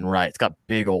left and right. It's got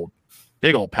big old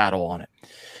paddle on it.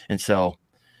 And so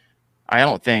I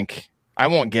won't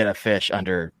get a fish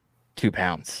under 2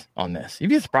 pounds on this. You'd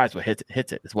be surprised what hits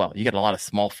it as well. You get a lot of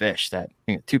small fish that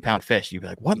 2-pound fish. You'd be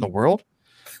like, what in the world?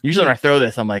 Usually when I throw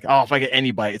this, I'm like, oh, if I get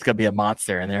any bite, it's going to be a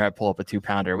monster. And there I pull up a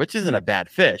 2-pounder, which isn't a bad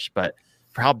fish, but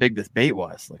for how big this bait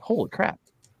was, like, holy crap.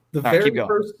 The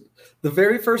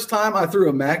very first time I threw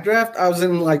a mag draft, I was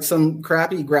in like some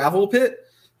crappy gravel pit,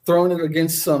 throwing it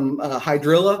against some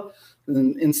hydrilla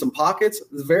in some pockets.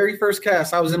 The very first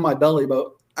cast, I was in my belly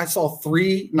boat. I saw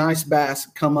 3 nice bass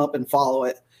come up and follow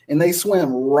it, and they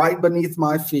swam right beneath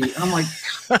my feet. I'm like...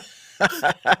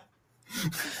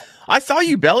 I saw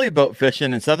you belly boat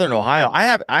fishing in Southern Ohio. I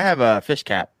have a fish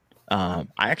cap. I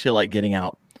actually like getting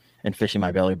out and fishing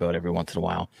my belly boat every once in a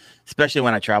while, especially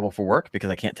when I travel for work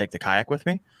because I can't take the kayak with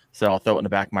me. So I'll throw it in the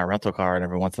back of my rental car, and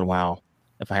every once in a while,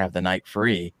 if I have the night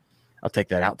free, I'll take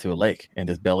that out to a lake and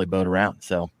just belly boat around.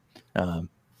 So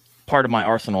part of my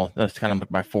arsenal, that's kind of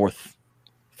my 4th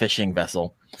fishing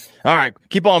vessel. All right,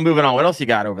 keep on moving on. What else you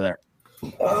got over there?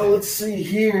 Let's see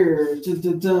here.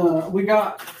 We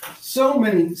got so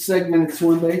many segmented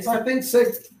swim baits. I think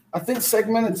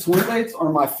segmented swim baits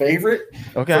are my favorite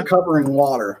for covering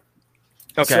water.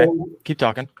 Okay, so keep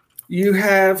talking. You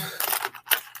have,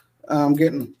 I'm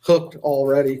getting hooked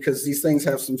already because these things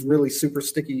have some really super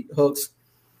sticky hooks.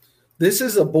 This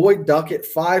is a Boyd Duckett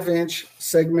 5-inch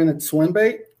segmented swim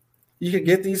bait. You could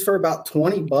get these for about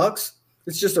 $20.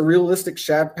 It's just a realistic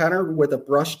shad pattern with a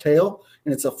brush tail,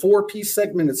 and it's a 4-piece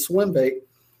segmented swim bait.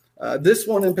 This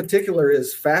one in particular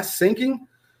is fast sinking,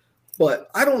 but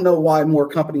I don't know why more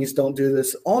companies don't do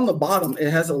this. On the bottom,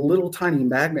 it has a little tiny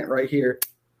magnet right here,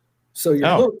 so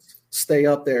your hooks stay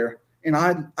up there. And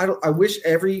I wish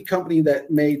every company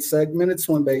that made segmented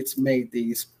swim baits made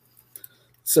these.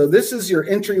 So this is your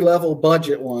entry-level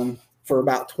budget one for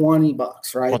about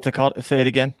 $20, right? What's it called? Say it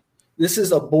again. This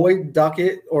is a Boyd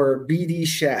Duckett or BD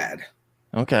shad.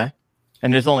 Okay.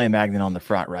 And there's only a magnet on the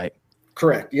front, right?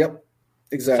 Correct. Yep.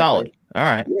 Exactly. Solid. All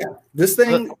right. Yeah. This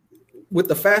thing with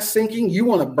the fast sinking, you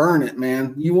want to burn it,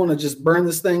 man. You want to just burn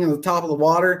this thing in the top of the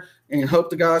water and hope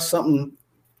to God something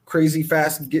crazy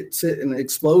fast gets it and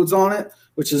explodes on it,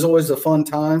 which is always a fun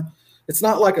time. It's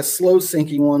not like a slow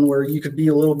sinking one where you could be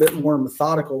a little bit more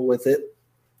methodical with it,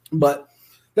 but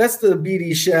that's the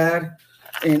BD shad,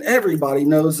 and everybody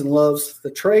knows and loves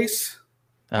the trace.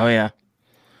 Oh yeah.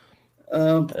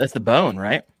 That's the bone,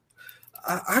 right?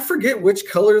 I forget which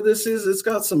color this is. It's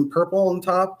got some purple on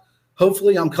top.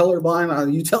 Hopefully I'm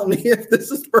colorblind. You tell me if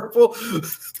this is purple,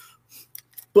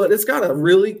 but it's got a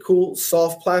really cool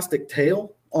soft plastic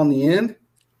tail on the end.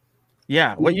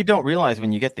 Yeah, what you don't realize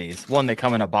when you get these, one, they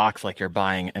come in a box like you're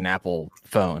buying an Apple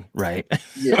phone, right?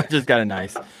 Yeah. Which is kind of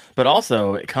nice. But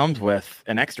also, it comes with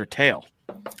an extra tail.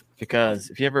 Because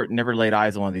if you never laid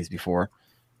eyes on one of these before,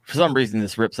 for some reason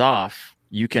this rips off,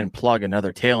 you can plug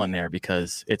another tail in there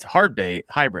because it's hard bait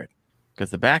hybrid.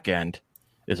 Because the back end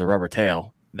is a rubber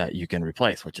tail that you can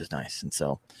replace, which is nice. And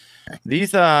so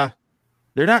these, they're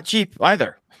not cheap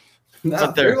either.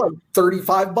 No, they're like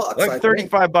 $35. Like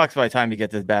 $35 by the time you get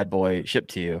this bad boy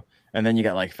shipped to you. And then you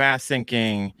got like fast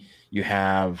sinking. You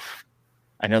have,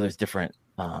 I know there's different,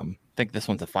 I think this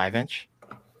one's a 5-inch.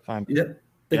 Yep.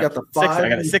 They got the 5. I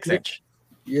got a 6-inch.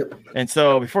 Yep. And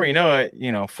so before you know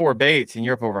it, 4 baits and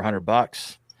you're up over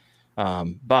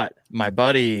 $100. But my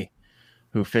buddy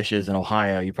who fishes in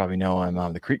Ohio, you probably know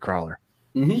him, the creek crawler.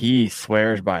 Mm-hmm. He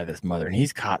swears by this mother, and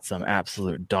he's caught some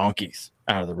absolute donkeys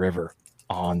out of the river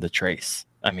on the trace.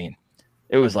 I mean,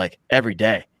 it was like every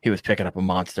day he was picking up a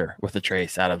monster with a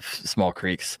trace out of small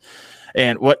creeks.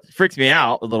 And what freaks me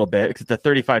out a little bit, because it's a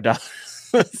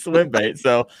 $35 swim bait.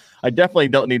 So I definitely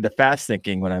don't need the fast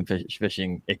sinking when I'm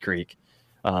fishing a creek.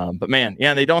 But man,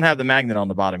 yeah, they don't have the magnet on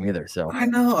the bottom either. So I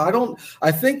know.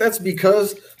 I think that's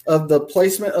because of the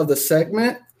placement of the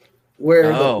segment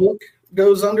where the hook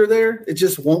goes under there. It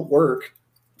just won't work,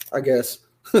 I guess.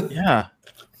 Yeah.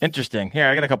 Interesting. Here,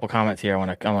 I got a couple comments here I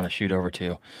want to shoot over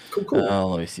to. Cool.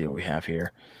 Let me see what we have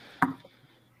here.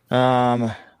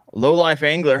 Low Life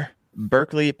Angler,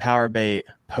 Berkeley Power Bait,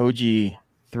 Poji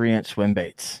 3-inch swim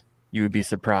baits. You would be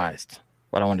surprised,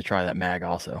 but I wanted to try that mag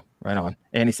also. Right on.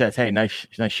 And he says, "Hey, nice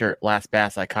shirt. Last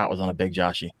bass I caught was on a big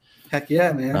Joshy." Heck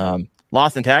yeah, man.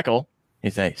 Lost and Tackle. He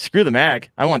say, "Screw the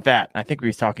mag. I want that." I think we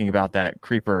was talking about that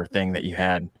creeper thing that you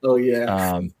had. Oh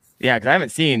yeah. Yeah, because I haven't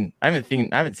seen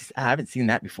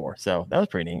that before. So that was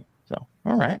pretty neat. So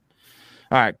all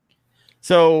right.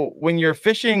 So when you're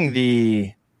fishing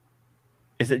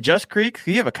is it just creek?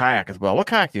 You have a kayak as well. What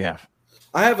kayak do you have?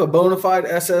 I have a Bonafide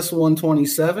SS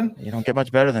 127. You don't get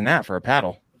much better than that for a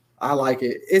paddle. I like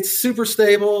it. It's super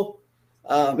stable.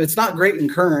 It's not great in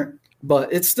current,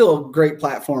 but it's still a great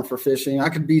platform for fishing. I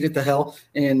could beat it to hell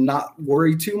and not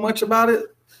worry too much about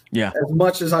it. Yeah. As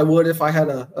much as I would if I had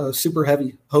a super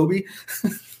heavy Hobie.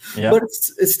 Yeah. But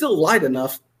it's still light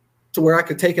enough to where I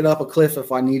could take it up a cliff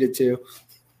if I needed to.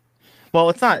 Well,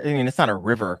 it's not a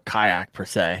river kayak per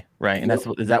se, right? And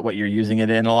is that what you're using it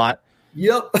in a lot?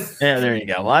 Yep. Yeah, there you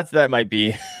go. Well, that might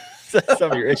be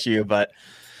some of your issue, but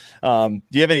do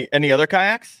you have any other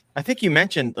kayaks? I think you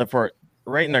mentioned for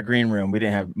right in our green room, we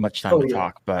didn't have much time to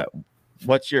talk, but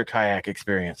what's your kayak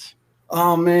experience?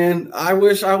 Oh man, I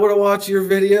wish I would have watched your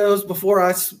videos before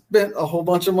I spent a whole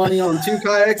bunch of money on 2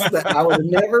 kayaks that I would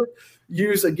never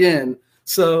use again.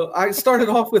 So I started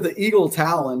off with the Eagle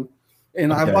Talon,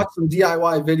 and I watched some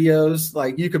DIY videos.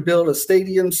 Like you could build a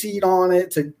stadium seat on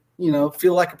it to,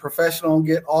 feel like a professional and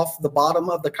get off the bottom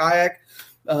of the kayak.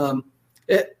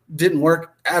 It didn't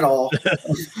work at all.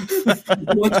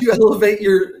 Once you elevate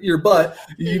your butt,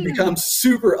 you become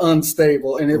super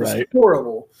unstable, and it was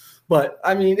horrible. But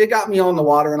I mean, it got me on the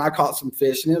water, and I caught some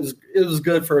fish, and it was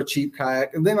good for a cheap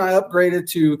kayak. And then I upgraded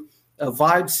to a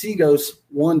Vibe Seaghost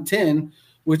 110,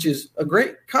 which is a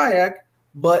great kayak,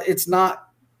 but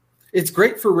it's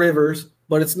great for rivers,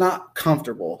 but it's not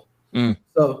comfortable.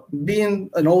 So being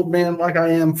an old man like I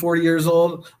am, 40 years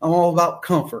old, I'm all about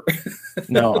comfort.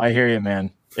 No, I hear you,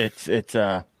 man. It's there's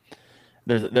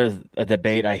a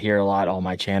debate I hear a lot on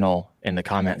my channel in the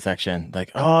comment section,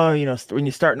 like, oh, when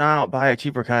you're starting out, buy a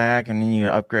cheaper kayak and then you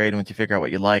upgrade once you figure out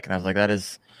what you like. And I was like, that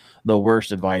is the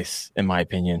worst advice in my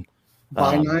opinion.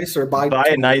 Buy nice or buy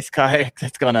a nice kayak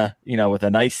that's gonna, with a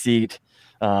nice seat.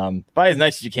 Buy as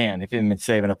nice as you can if you've been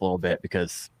saving up a little bit,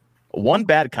 because one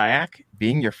bad kayak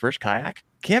being your first kayak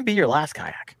can't be your last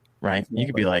kayak, right? You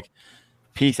could be like,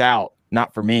 peace out,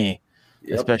 not for me.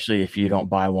 Yep. Especially if you don't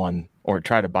buy one or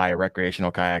try to buy a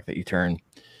recreational kayak that you turn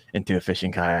into a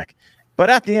fishing kayak. But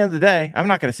at the end of the day, I'm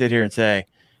not going to sit here and say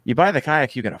you buy the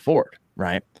kayak you can afford,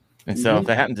 right? And so if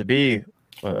that happens to be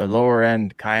a lower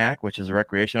end kayak, which is a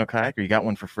recreational kayak, or you got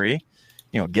one for free,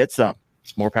 get some.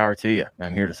 More power to you.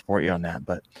 I'm here to support you on that.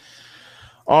 But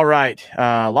all right,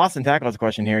 Lost and Tackle has a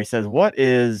question here. He says, "What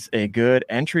is a good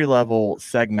entry level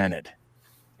segmented?"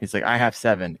 He's like, "I have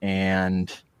 7,"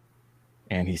 and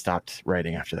he stopped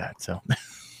writing after that. So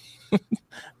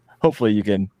hopefully you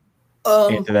can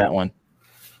answer that one.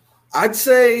 I'd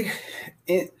say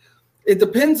it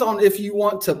depends on if you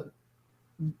want to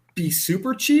be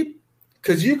super cheap,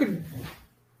 because you could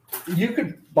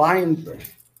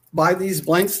buy these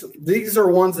blanks. These are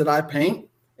ones that I paint,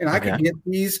 and I could get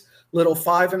these little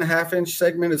 5.5-inch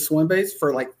segmented swim baits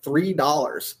for like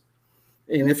 $3.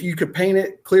 And if you could paint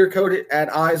it, clear coat it, add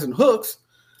eyes and hooks,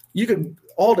 you could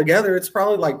altogether, it's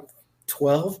probably like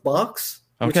 $12.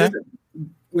 Okay.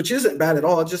 Which isn't bad at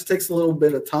all. It just takes a little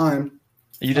bit of time.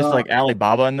 Are you just like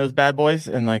Alibaba in those bad boys,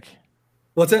 and like,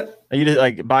 what's that? Are you just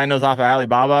like buying those off of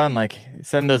Alibaba and like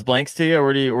send those blanks to you, or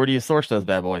where do you source those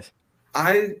bad boys?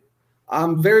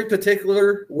 I'm very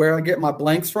particular where I get my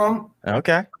blanks from.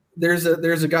 Okay. There's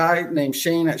a guy named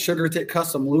Shane at Sugar Tit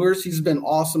Custom Lures. He's been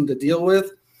awesome to deal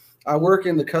with. I work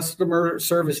in the customer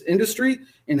service industry,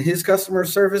 and his customer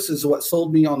service is what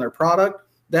sold me on their product.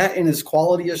 That and his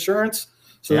quality assurance.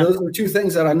 So those are 2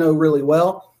 things that I know really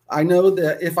well. I know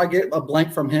that if I get a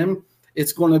blank from him,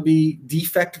 it's going to be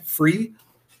defect free,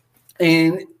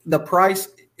 and the price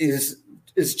is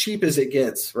as cheap as it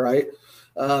gets, right?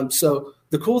 So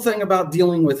the cool thing about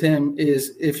dealing with him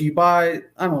is if you buy,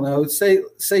 I don't know, say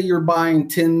you're buying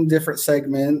 10 different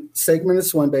segmented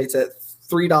swim baits at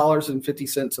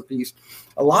 $3.50 a piece.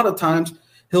 A lot of times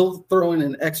he'll throw in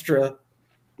an extra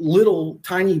little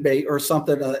tiny bait or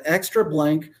something, an extra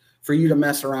blank for you to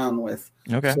mess around with.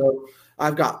 Okay. So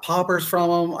I've got poppers from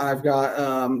him. I've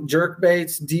got jerk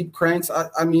baits, deep cranks.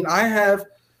 I mean, I have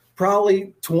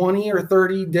probably 20 or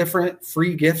 30 different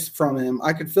free gifts from him.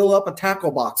 I could fill up a tackle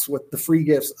box with the free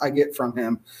gifts I get from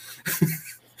him. Well,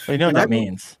 you know what that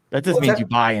means? That just means you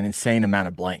buy an insane amount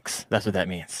of blanks. That's what that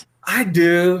means. I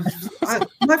do.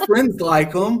 My friends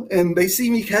like them, and they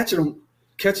see me catching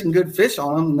good fish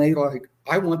on them, and they like,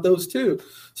 I want those too.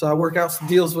 So I work out some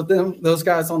deals with them, those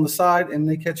guys on the side, and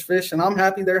they catch fish, and I'm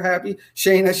happy. They're happy.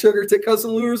 Shane at Sugar Tick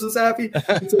Custom Lures is happy.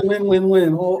 It's a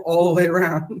win-win-win all the way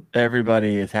around.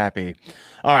 Everybody is happy.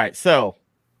 All right, so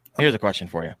here's a question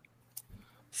for you.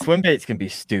 Swim baits can be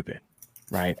stupid,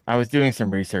 right? I was doing some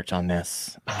research on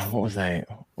this. What was I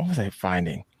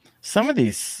finding? Some of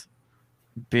these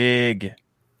big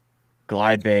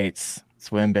glide baits,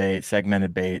 swim baits,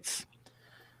 segmented baits,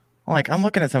 like I'm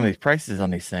looking at some of these prices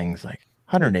on these things, like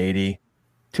 $180,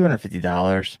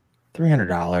 $250,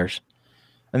 $300.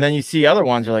 And then you see other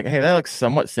ones are like, hey, that looks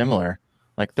somewhat similar,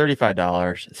 like $35,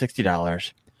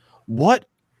 $60.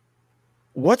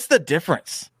 What's the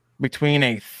difference between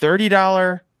a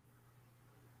 $30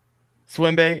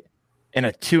 swim bait and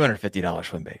a $250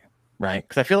 swim bait, right?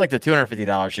 Because I feel like the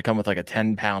 $250 should come with like a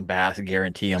 10-pound bass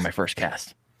guarantee on my first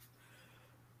cast.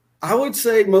 I would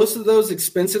say most of those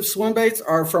expensive swim baits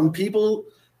are from people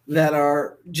that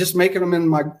are just making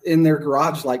them in their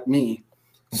garage like me.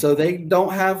 So they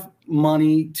don't have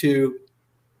money to,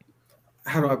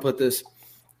 how do I put this?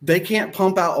 They can't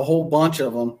pump out a whole bunch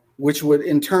of them, which would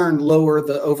in turn lower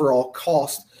the overall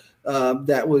cost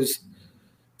that was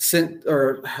sent,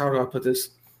 or how do I put this?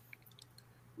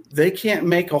 They can't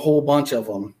make a whole bunch of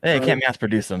them. They can't mass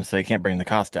produce them, so they can't bring the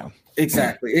cost down.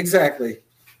 Exactly.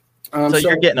 So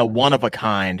you're getting a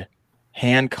one-of-a-kind,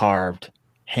 hand-carved,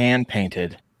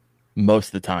 hand-painted most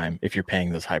of the time if you're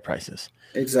paying those high prices.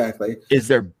 Exactly. Is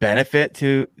there benefit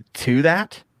to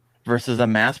that versus a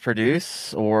mass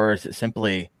produce, or is it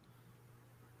simply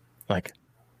like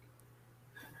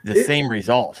the same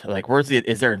result? Like,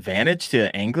 is there advantage to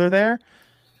the angler there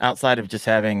outside of just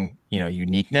having,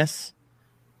 uniqueness?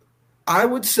 I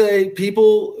would say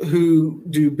people who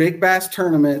do big bass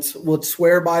tournaments would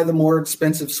swear by the more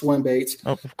expensive swim baits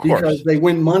because they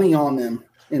win money on them.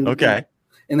 And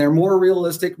they're more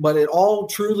realistic, but it all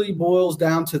truly boils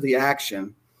down to the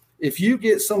action. If you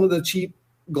get some of the cheap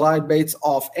glide baits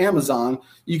off Amazon,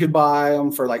 you could buy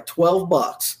them for like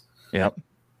 $12. Yep.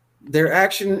 Their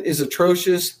action is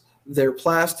atrocious. Their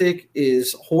plastic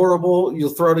is horrible. You'll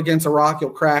throw it against a rock,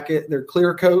 you'll crack it. Their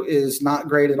clear coat is not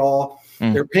great at all.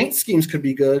 Their paint schemes could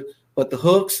be good, but the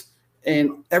hooks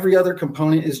and every other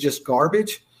component is just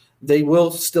garbage. They will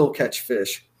still catch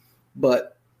fish,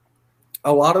 but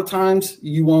a lot of times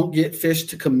you won't get fish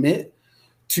to commit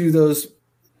to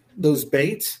those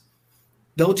baits.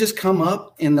 They'll just come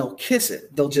up and they'll kiss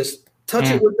it. They'll just touch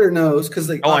it with their nose because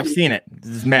they. Oh, I've seen it.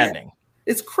 This is maddening.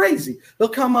 It's crazy. They'll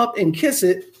come up and kiss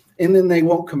it, and then they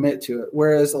won't commit to it.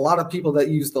 Whereas a lot of people that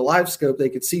use the live scope, they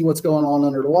could see what's going on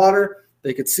under the water.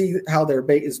 They could see how their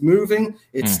bait is moving.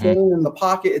 It's staying in the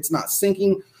pocket. It's not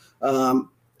sinking at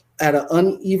an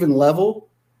uneven level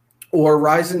or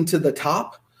rising to the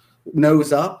top,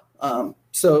 nose up.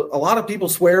 So a lot of people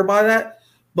swear by that.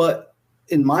 But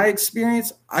in my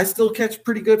experience, I still catch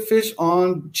pretty good fish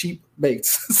on cheap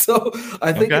baits. So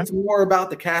I think it's more about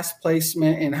the cast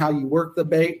placement and how you work the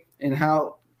bait and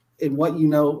what you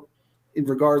know in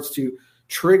regards to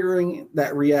triggering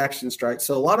that reaction strike.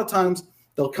 So a lot of times,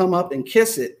 they'll come up and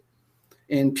kiss it,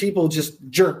 and people just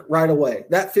jerk right away.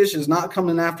 That fish is not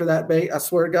coming after that bait. I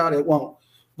swear to God, it won't.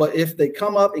 But if they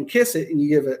come up and kiss it and you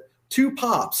give it 2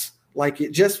 pops like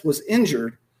it just was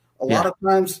injured, a lot of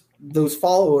times those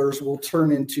followers will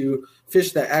turn into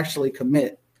fish that actually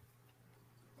commit.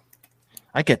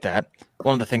 I get that.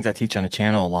 One of the things I teach on the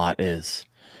channel a lot is,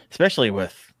 especially when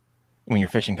you're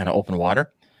fishing kind of open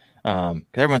water, because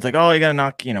everyone's like, oh, you got to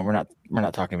knock, we're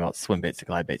not talking about swim baits and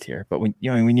glide baits here, but when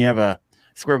you have a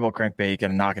square bill crankbait, you got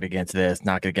to knock it against this,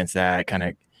 knock it against that, kind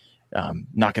of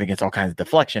knock it against all kinds of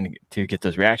deflection to get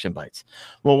those reaction bites.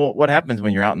 Well, what happens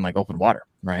when you're out in like open water,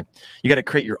 right? You got to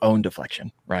create your own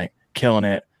deflection, right? Killing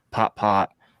it, pop,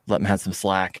 let them have some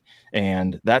slack.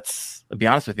 And to be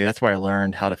honest with you, that's why I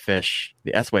learned how to fish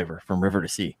the S-Waver from river to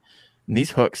sea. And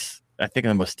these hooks, I think are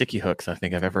the most sticky hooks I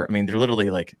think I've ever, they're literally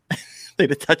like, they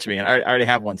just touch me. And I already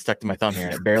have one stuck to my thumb here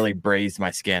and it barely brazed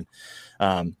my skin.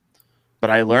 But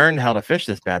I learned how to fish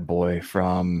this bad boy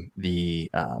from the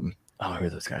who are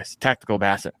those guys? Tactical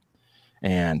Basset.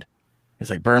 And it's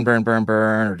like burn, burn, burn,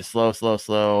 burn, or just slow, slow,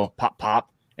 slow, pop, pop.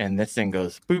 And this thing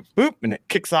goes boop, boop, and it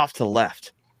kicks off to the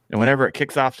left. And whenever it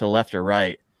kicks off to the left or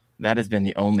right, that has been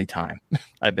the only time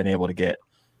I've been able to get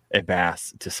a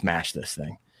bass to smash this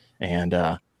thing.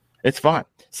 And it's fun.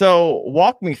 So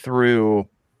walk me through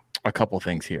a couple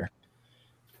things here.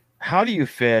 How do you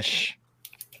fish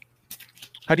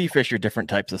your different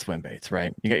types of swim baits,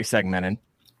 right? You got your segmented.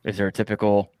 Is there a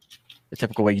typical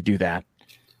way you do that?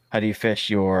 How do you fish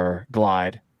your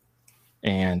glide?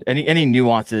 And any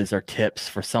nuances or tips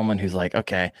for someone who's like,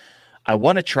 okay, I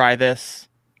want to try this,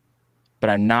 but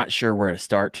I'm not sure where to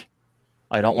start.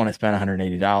 I don't want to spend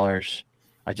 $180.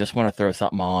 I just want to throw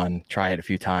something on, try it a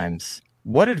few times.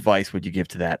 What advice would you give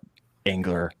to that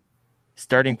angler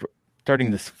starting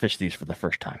to fish these for the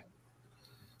first time?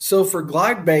 So for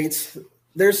glide baits,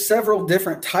 there's several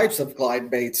different types of glide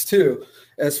baits too.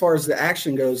 As far as the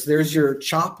action goes, there's your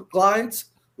chop glides,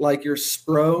 like your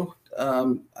Spro.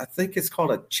 I think it's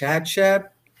called a Chad Shad,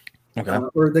 okay,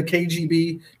 or the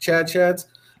KGB Chad Shads.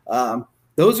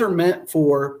 Those are meant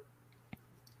for,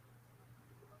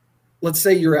 let's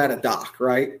say you're at a dock,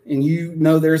 right? And you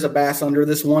know there's a bass under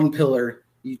this one pillar.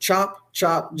 You chop,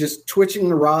 just twitching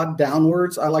the rod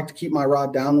downwards. I like to keep my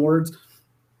rod downwards.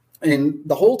 And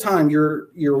the whole time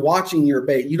you're watching your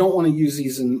bait. You don't want to use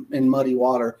these in muddy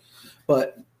water,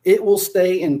 but it will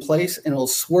stay in place and it'll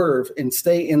swerve and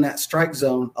stay in that strike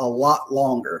zone a lot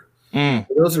longer.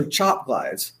 Those are chop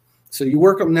glides. So you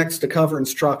work them next to cover and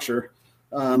structure.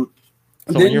 So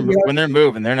when they're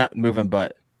moving, they're not moving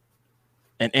but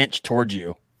an inch towards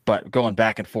you, but going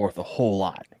back and forth a whole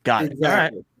lot. Got it. All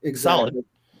right. Exactly.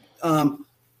 Solid.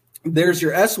 There's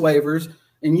your S wavers,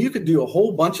 and you could do a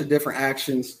whole bunch of different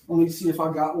actions. Let me see if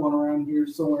I got one around here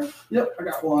somewhere. Yep, I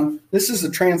got one. This is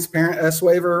a transparent S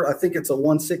waver. I think it's a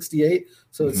 168,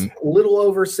 so it's a little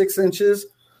over 6 inches.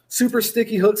 Super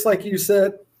sticky hooks, like you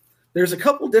said. There's a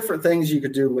couple different things you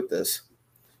could do with this.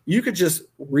 You could just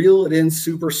reel it in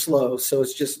super slow, so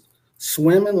it's just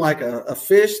swimming like a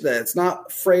fish that's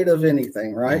not afraid of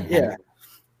anything, right? Yeah.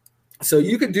 So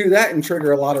you could do that and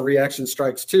trigger a lot of reaction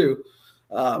strikes too.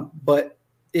 But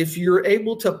if you're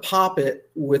able to pop it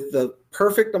with the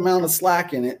perfect amount of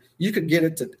slack in it, you could get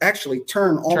it to actually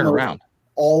turn around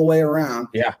all the way around.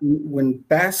 Yeah. When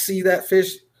bass see that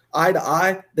fish eye to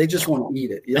eye, they just want to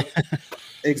eat it. Yep.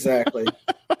 Exactly.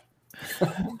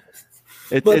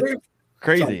 It's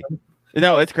crazy.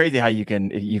 No, it's crazy how you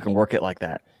can work it like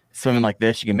that. Swimming like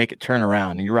this, you can make it turn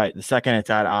around. And you're right. The second it's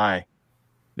eye to eye,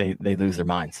 they lose their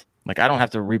minds. Like, I don't have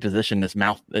to reposition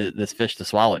this fish to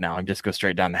swallow it now. I just go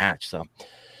straight down the hatch. So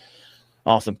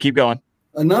awesome. Keep going.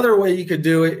 Another way you could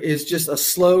do it is just a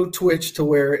slow twitch to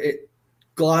where it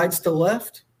glides to the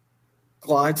left,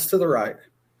 glides to the right,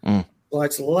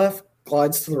 glides to the left,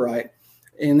 glides to the right.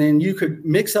 And then you could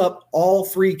mix up all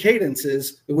three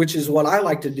cadences, which is what I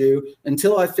like to do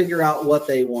until I figure out what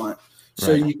they want.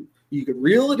 So you could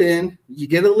reel it in, you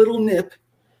get a little nip,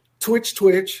 twitch,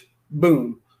 twitch,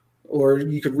 boom. Or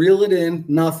you could reel it in,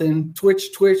 nothing,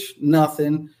 twitch, twitch,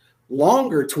 nothing,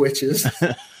 longer twitches,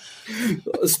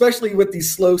 especially with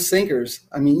these slow sinkers.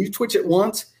 I mean, you twitch it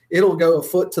once, it'll go a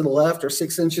foot to the left or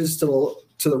 6 inches to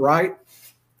the right,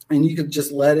 and you could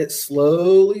just let it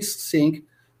slowly sink,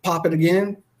 pop it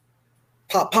again,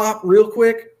 pop, real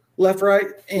quick, left, right.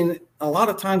 And a lot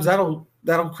of times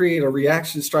that'll create a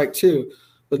reaction strike too.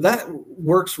 But that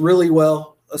works really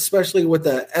well, especially with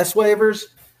the S wavers.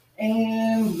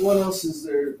 And what else is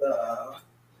there?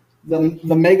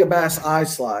 The Mega Bass Eye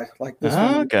Slide, like this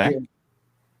one. Okay.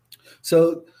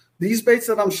 So these baits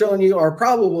that I'm showing you are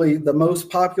probably the most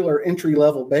popular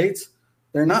entry-level baits.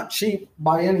 They're not cheap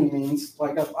by any means.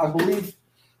 Like I believe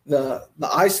the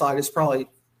Eye Slide is probably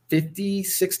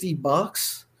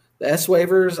 $50-$60. The S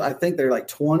wavers, I think they're like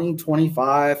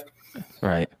 $20-$25.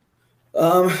 Right.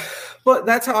 But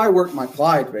that's how I work my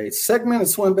glide baits. Segmented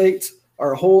swim baits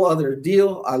are a whole other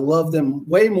deal. I love them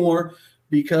way more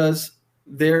because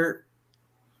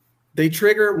they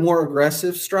trigger more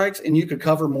aggressive strikes and you could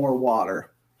cover more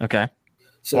water. Okay.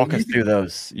 So walk us through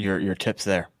those, your tips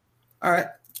there. All right.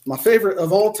 My favorite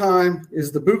of all time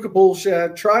is the Buka Bull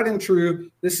Shad, tried and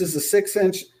true. This is a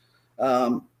 6-inch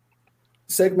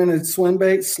segmented swim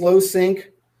bait, slow sink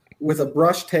with a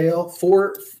brush tail,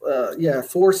 four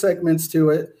segments to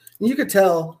it. And you could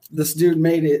tell this dude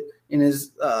made it in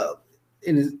his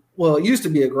well, it used to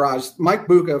be a garage. Mike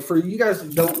Buka, for you guys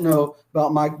that don't know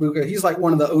about Mike Buka, he's like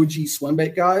one of the OG swim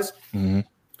bait guys.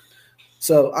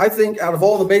 So I think out of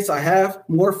all the baits I have,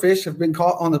 more fish have been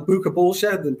caught on the Buka Bull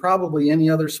Shad than probably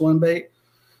any other swim bait.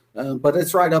 but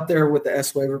it's right up there with the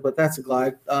S-Waver, but that's a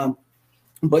glide.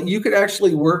 But you could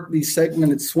actually work these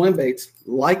segmented swim baits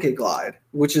like a glide,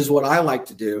 which is what I like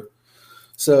to do.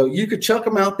 So you could chuck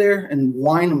them out there and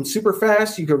wind them super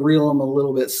fast. You could reel them a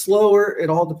little bit slower. It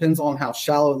all depends on how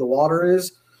shallow the water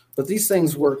is. But these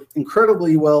things work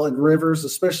incredibly well in rivers,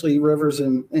 especially rivers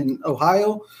in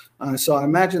Ohio. So I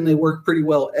imagine they work pretty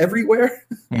well everywhere.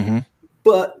 Mm-hmm.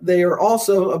 But they are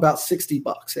also about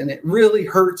 $60, and it really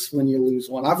hurts when you lose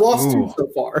one. I've lost two so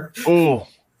far. Oh,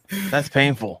 that's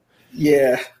painful.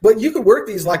 Yeah, but you could work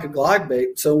these like a glide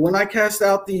bait. So when I cast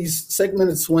out these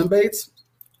segmented swim baits,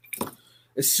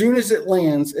 as soon as it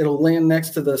lands, it'll land next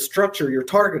to the structure you're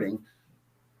targeting.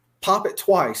 Pop it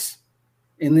twice,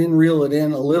 and then reel it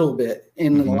in a little bit.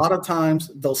 And a lot of times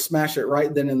they'll smash it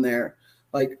right then and there.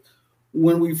 Like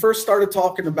when we first started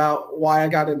talking about why I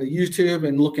got into YouTube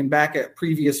and looking back at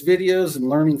previous videos and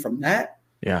learning from that,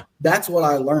 that's what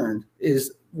I learned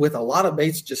is with a lot of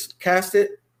baits, just cast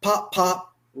it, pop,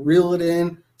 pop, reel it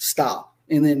in, stop,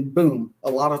 and then boom. A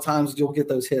lot of times you'll get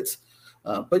those hits.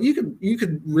 But you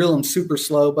could reel them super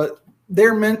slow, but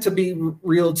they're meant to be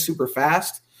reeled super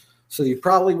fast. So you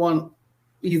probably want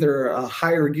either a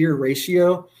higher gear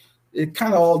ratio. It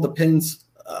kind of all depends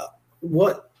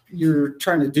what you're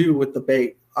trying to do with the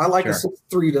bait. I like a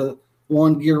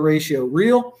 6:3 gear ratio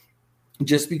reel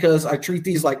just because I treat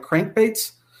these like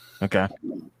crankbaits. Okay.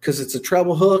 Because it's a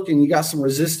treble hook and you got some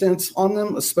resistance on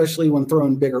them, especially when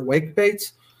throwing bigger wake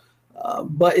baits.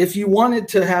 But if you wanted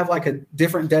to have like a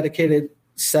different dedicated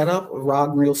setup, a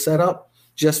rod and reel setup,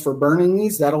 just for burning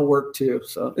these, that'll work too.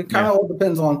 So it kind of all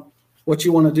depends on what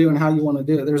you want to do and how you want to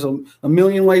do it. There's a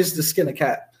million ways to skin a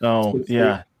cat. Oh,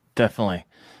 yeah, definitely.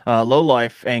 Low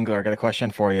life angler, I got a question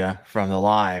for you from the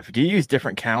live. Do you use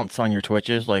different counts on your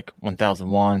twitches, like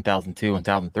 1001, 1002,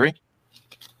 1003?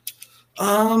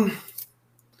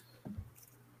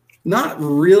 Not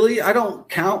really. I don't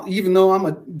count, even though I'm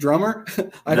a drummer.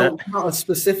 I don't count a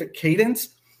specific cadence.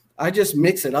 I just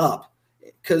mix it up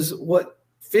because what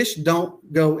fish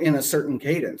don't go in a certain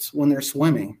cadence when they're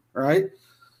swimming, right?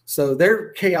 So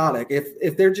they're chaotic.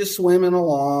 If they're just swimming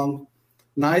along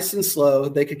nice and slow,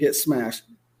 they could get smashed.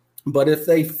 But if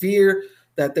they fear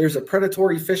that there's a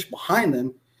predatory fish behind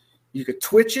them, you could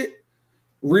twitch it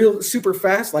real super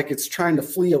fast, like it's trying to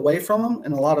flee away from them.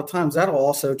 And a lot of times that'll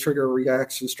also trigger a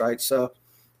reaction strike. So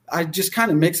I just kind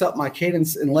of mix up my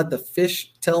cadence and let the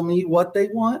fish tell me what they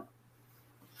want.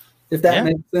 If that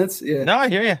makes sense. Yeah. No, I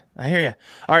hear you.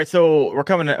 All right. So we're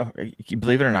coming to,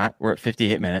 believe it or not, we're at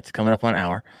 58 minutes, coming up on an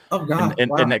hour. Oh God.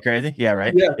 Wow. Isn't that crazy? Yeah.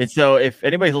 Right. Yeah. And so if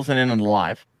anybody's listening in on the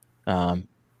live,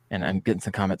 and I'm getting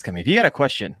some comments coming. If you got a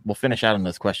question, we'll finish out on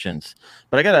those questions.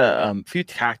 But I got a few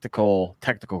technical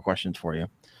questions for you.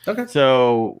 Okay.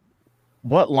 So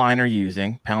what line are you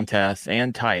using, pound test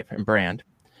and type and brand?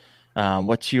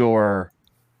 What's your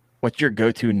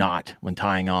go-to knot when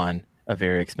tying on a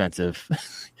very expensive?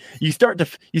 you start to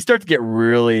get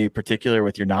really particular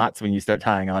with your knots when you start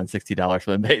tying on $60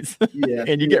 swim baits. Yeah.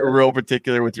 And you get real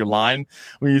particular with your line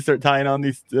when you start tying on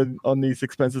these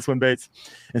expensive swim baits.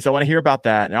 And so I want to hear about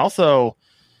that. And also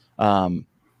the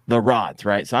rods,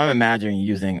 right? So I'm imagining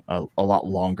using a lot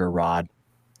longer rod.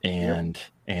 And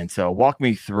so walk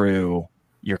me through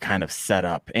your kind of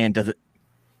setup. And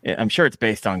I'm sure it's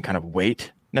based on kind of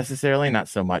weight necessarily, not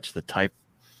so much the type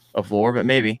of lure, but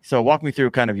maybe. So walk me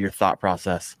through kind of your thought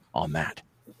process on that.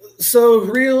 So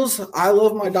reels, I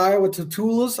love my Daiwa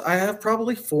Tatulas. I have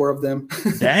probably 4 of them.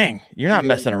 Dang, you're not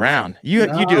messing around. You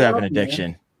do have an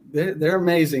addiction. They're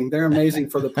amazing. They're amazing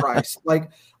for the price. Like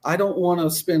I don't want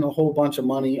to spend a whole bunch of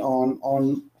money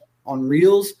on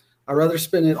reels. I'd rather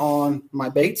spend it on my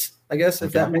baits, I guess,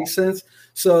 if that makes sense.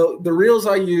 So the reels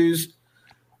I use,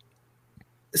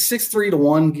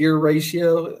 6:3 gear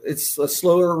ratio. It's a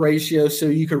slower ratio, so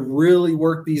you could really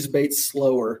work these baits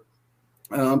slower.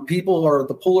 People are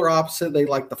the polar opposite. They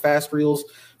like the fast reels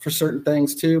for certain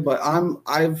things too, but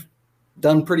I've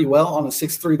done pretty well on a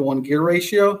 6:3 gear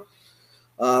ratio.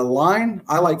 Line,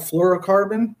 I like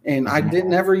fluorocarbon, and I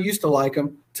didn't ever used to like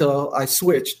them till I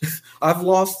switched. I've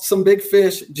lost some big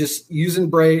fish just using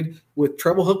braid with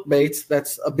treble hook baits.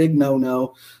 That's a big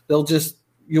no-no.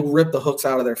 You'll rip the hooks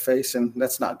out of their face, and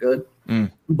that's not good.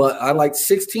 But I like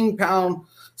 16-pound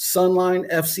Sunline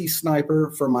FC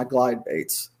Sniper for my glide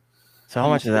baits. So how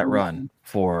much does that run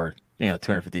for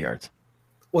 250 yards?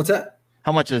 What's that?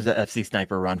 How much does the FC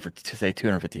Sniper run for, to say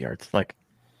 250 yards, like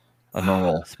a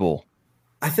normal spool?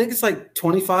 I think it's like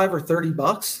 $25 or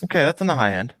 $30. Okay, that's on the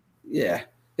high end. Yeah,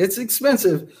 it's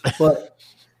expensive, but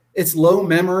it's low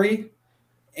memory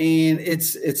and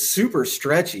it's super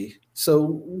stretchy.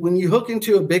 So when you hook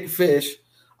into a big fish,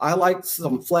 I like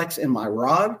some flex in my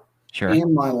rod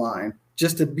and my line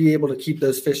just to be able to keep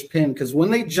those fish pinned. Because when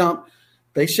they jump,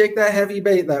 they shake that heavy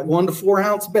bait, that 1 to 4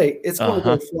 ounce bait. It's going to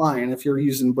go flying if you're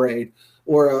using braid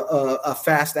or a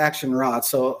fast action rod.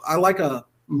 So I like a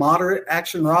moderate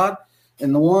action rod.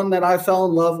 And the one that I fell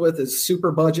in love with is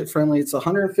super budget friendly. It's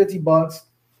 $150,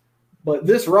 but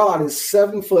this rod is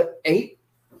 7'8".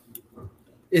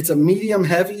 It's a medium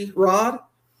heavy rod.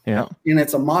 Yeah. And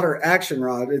it's a moderate action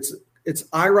rod. It's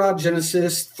iRod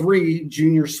Genesis 3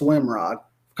 Junior Swim Rod.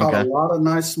 Caught a lot of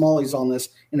nice smallies on this,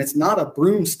 and it's not a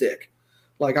broomstick.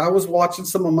 Like, I was watching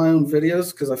some of my own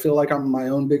videos because I feel like I'm my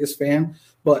own biggest fan,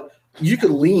 but you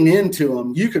could lean into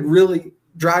them. You could really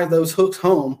drive those hooks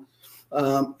home,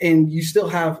 and you still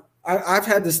have I've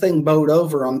had this thing bowed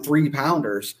over on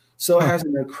 3-pounders, so it has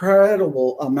an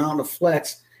incredible amount of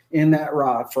flex in that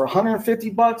rod. For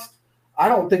 $150, I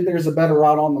don't think there's a better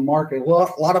rod on the market.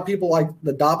 Well, a lot of people like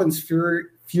the Dobbins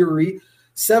Fury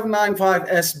 795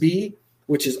 SB,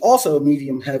 which is also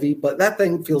medium heavy, but that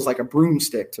thing feels like a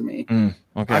broomstick to me.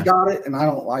 I got it, and I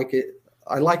don't like it.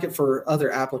 I like it for other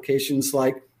applications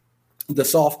like the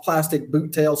soft plastic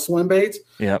boot tail swim baits.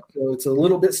 Yep. So it's a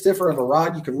little bit stiffer of a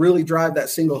rod. You can really drive that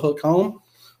single hook home.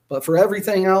 But for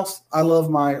everything else, I love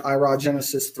my iRod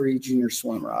Genesis 3 Junior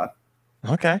Swim Rod.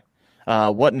 Okay.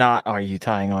 What knot are you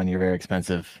tying on your very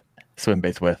expensive swim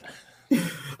baits with?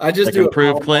 I just like do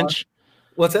improved clinch.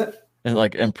 What's that? And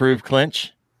like improved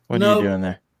clinch? What are you doing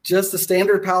there? Just the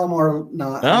standard Palomar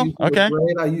knot. Oh, okay.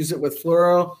 I use it with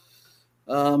fluoro.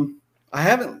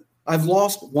 I've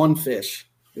lost one fish,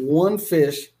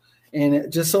 and it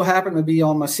just so happened to be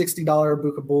on my $60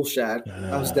 Buka bull shad.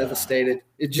 I was devastated.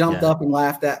 It jumped up and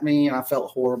laughed at me, and I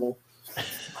felt horrible.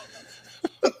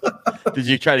 Did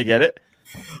you try to get it?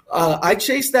 I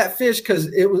chased that fish because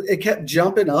it kept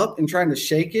jumping up and trying to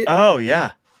shake it. Oh,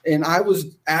 yeah. And I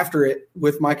was after it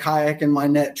with my kayak and my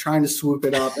net trying to swoop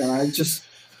it up, and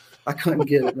I couldn't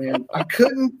get it, man. I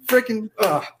couldn't freaking.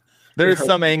 There's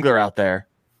some angler out there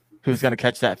who's going to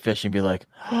catch that fish and be like,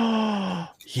 oh,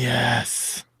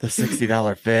 yes, the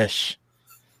 $60 fish.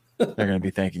 They're going to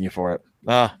be thanking you for it.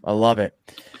 I love it.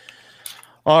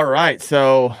 All right.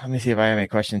 So let me see if I have any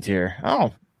questions here.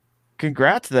 Oh,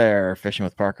 congrats there, Fishing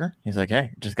with Parker. He's like,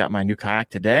 hey, just got my new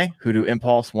kayak today, Hoodoo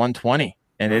Impulse 120,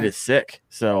 and it is sick.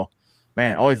 So,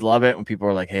 man, always love it when people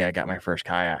are like, hey, I got my first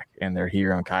kayak, and they're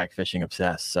here on Kayak Fishing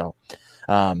Obsessed. So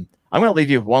I'm going to leave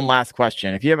you with one last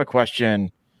question. If you have a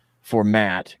question for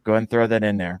Matt, go ahead and throw that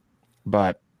in there.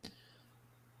 But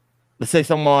let's say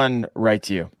someone writes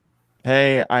you,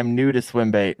 hey, I'm new to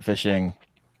swim bait fishing.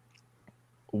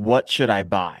 What should I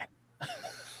buy?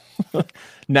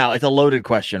 Now, it's a loaded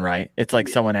question, right? It's like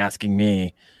someone asking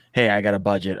me, hey, I got a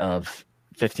budget of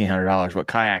 $1,500. What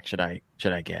kayak should I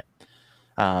get?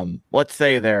 Let's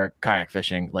say they're kayak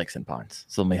fishing lakes and ponds.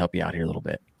 So let me help you out here a little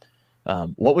bit.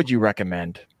 What would you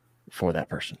recommend for that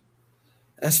person?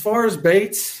 As far as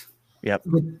baits, yep.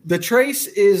 The Trace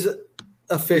is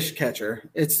a fish catcher.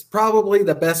 It's probably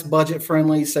the best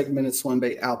budget-friendly segmented swim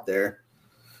bait out there.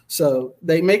 So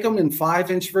they make them in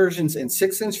 5-inch versions and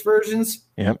 6-inch versions.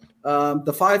 Yep.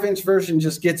 The 5-inch version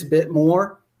just gets a bit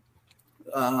more.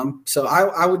 So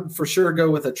I would for sure go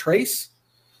with a Trace.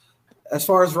 As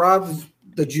far as rods,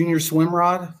 the Junior Swim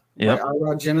Rod,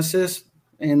 iRod Genesis,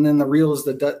 and then the reel is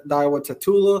the Daiwa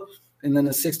Tatula, and then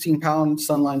a 16-pound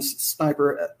Sunline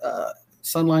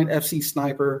FC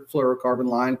Sniper fluorocarbon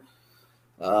line.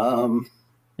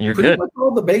 You're pretty good. much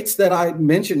all the baits that I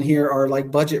mentioned here are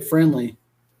like budget friendly.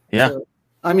 Yeah. So,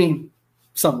 I mean,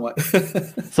 somewhat.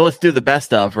 So let's do the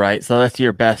best of, right? So that's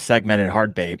your best segmented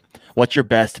hard bait. What's your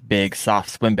best big soft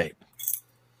swim bait?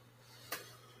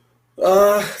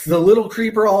 The Little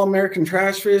Creeper All-American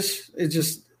Trash Fish.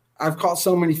 I've caught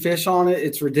so many fish on it.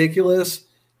 It's ridiculous.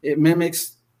 It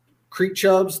mimics creek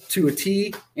chubs to a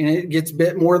T, and it gets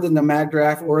bit more than the Mad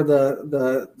Graph or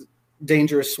the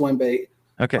dangerous swim bait.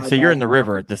 Okay, so you're in the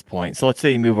river at this point. So let's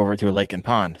say you move over to a lake and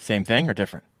pond. Same thing or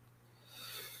different?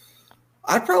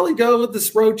 I'd probably go with the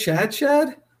Spro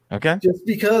Chad. Okay. Just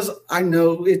because I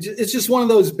know it's just one of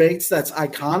those baits that's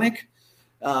iconic,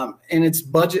 and it's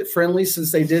budget friendly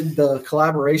since they did the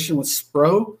collaboration with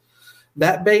Spro.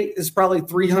 That bait is probably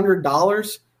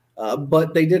 $300,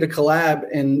 but they did a collab,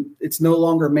 and it's no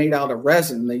longer made out of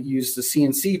resin. They used the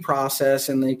CNC process,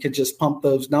 and they could just pump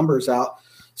those numbers out.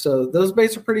 So those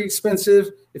baits are pretty expensive.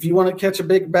 If you want to catch a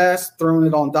big bass, throwing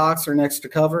it on docks or next to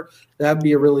cover, that'd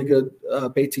be a really good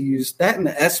bait to use. That and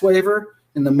the S-Waver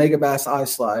and the Mega Bass Eye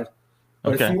Slide.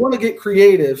 But if you want to get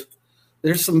creative,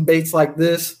 there's some baits like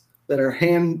this that are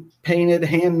hand-painted,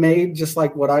 handmade, just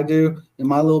like what I do in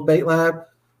my little bait lab.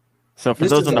 So for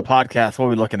those on the podcast, what are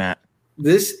we looking at?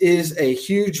 This is a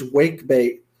huge wake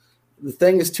bait. The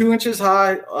thing is 2 inches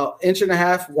high, 1.5 inches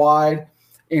wide,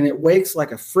 and it wakes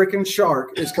like a freaking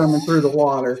shark is coming through the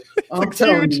water. I'm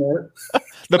telling you.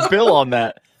 The bill on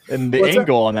that and the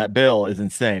angle on that bill is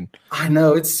insane. I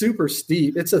know. It's super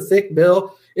steep. It's a thick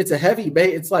bill. It's a heavy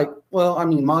bait. It's like, well, I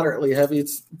mean, moderately heavy.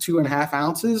 It's 2.5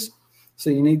 ounces. So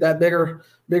you need that bigger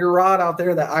rod out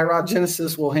there. That iRod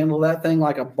Genesis will handle that thing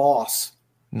like a boss.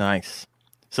 Nice.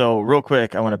 So real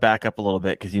quick, I want to back up a little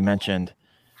bit because you mentioned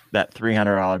that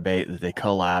 $300 bait that they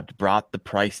collabed, brought the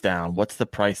price down. What's the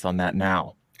price on that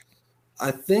now?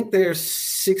 I think they're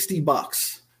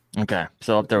 $60. Okay.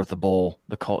 So up there with the bull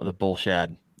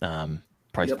shad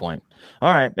price point.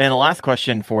 All right. And the last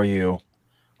question for you.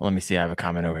 Well, let me see. I have a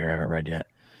comment over here I haven't read yet.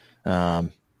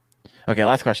 Okay.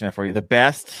 Last question for you. The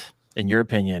best, in your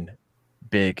opinion,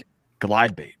 big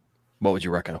glide bait. What would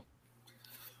you recommend?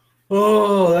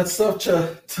 Oh, that's such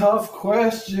a tough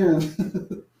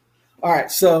question. All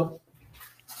right. So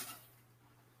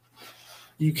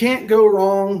you can't go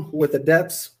wrong with a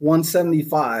Depths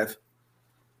 175.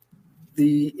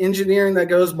 The engineering that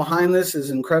goes behind this is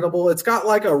incredible. It's got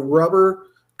like a rubber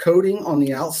coating on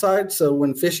the outside. So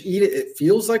when fish eat it, it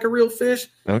feels like a real fish.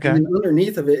 Okay. And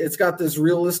underneath of it, it's got this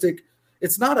realistic,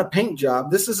 it's not a paint job.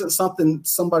 This isn't something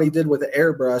somebody did with an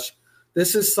airbrush.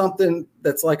 This is something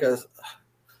that's like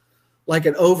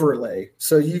an overlay.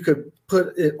 So you could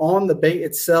put it on the bait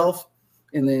itself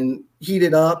and then heat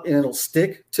it up and it'll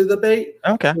stick to the bait.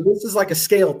 Okay. So this is like a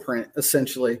scale print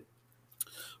essentially.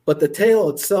 But the tail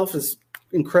itself is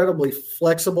incredibly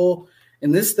flexible,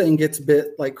 and this thing gets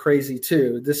bit like crazy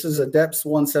too. This is a Depths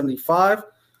 175.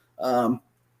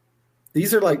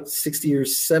 These are like $60 or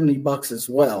 $70 as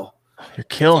well. You're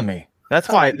killing me. That's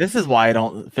why. This is why I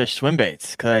don't fish swim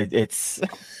baits, because it's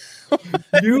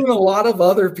you and a lot of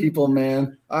other people,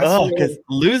 man. Because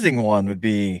losing one would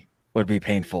be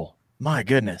painful. My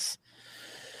goodness.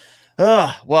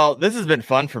 Well, this has been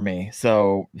fun for me.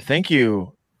 So thank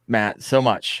you, Matt, so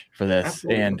much for this.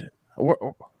 Absolutely. And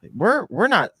we're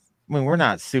not. I mean, we're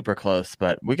not super close,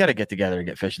 but we got to get together and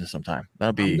get fishing sometime.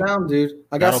 That'll be I'm down, dude.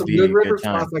 I got some good river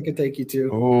spots I could take you to.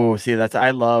 Oh, see,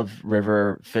 I love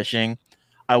river fishing.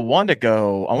 I want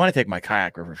to take my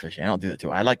kayak river fishing. I don't do that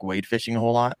too. I like wade fishing a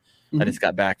whole lot. Mm-hmm. I just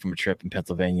got back from a trip in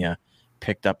Pennsylvania,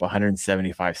 picked up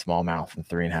 175 smallmouth in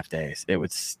 3.5 days. It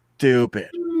was stupid.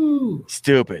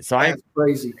 Stupid. So that's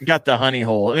crazy. Got the honey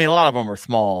hole. I mean, a lot of them were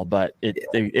small, but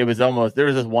it was almost, there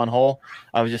was this one hole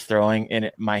I was just throwing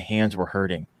and my hands were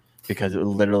hurting because it was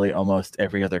literally almost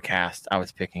every other cast I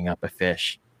was picking up a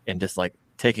fish and just like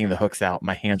taking the hooks out.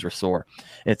 My hands were sore.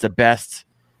 It's the best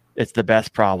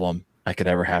problem I could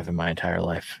ever have in my entire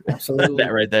life. Absolutely.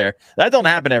 That right there. That don't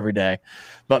happen every day,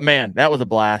 but man, that was a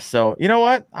blast. So you know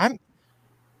what?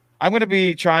 I'm going to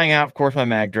be trying out, of course, my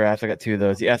mag drafts. I got 2 of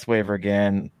those. The S Waver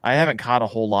again. I haven't caught a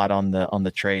whole lot on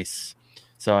the trace,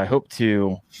 so I hope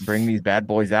to bring these bad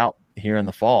boys out here in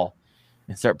the fall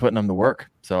and start putting them to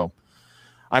work. So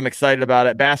I'm excited about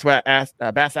it. Bass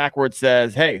Ackwards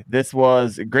says, "Hey, this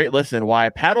was a great listen. Why I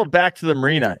paddled back to the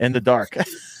marina in the dark.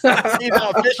 See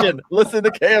out fishing. Listen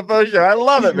to KFO show. I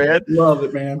love it, man. Love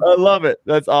it, man. I love it.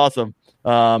 That's awesome."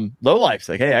 Low Life's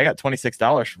like, "Hey, I got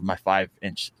 $26 for my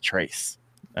 5-inch trace."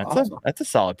 That's a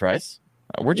solid price.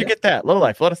 Where'd you get that? Low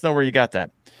Life, let us know where you got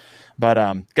that.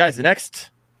 But guys, the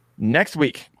next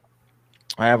week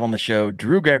I have on the show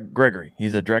Drew Gregory.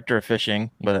 He's a director of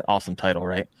fishing with an awesome title,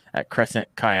 right? At Crescent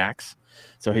Kayaks.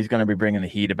 So he's going to be bringing the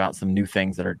heat about some new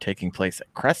things that are taking place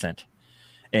at Crescent.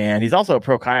 And he's also a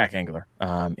pro kayak angler.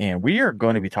 And we are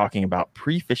going to be talking about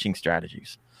pre-fishing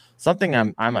strategies, something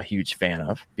I'm a huge fan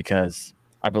of because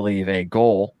I believe a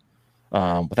goal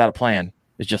without a plan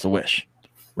is just a wish.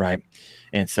 Right.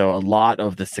 And so a lot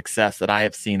of the success that I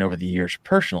have seen over the years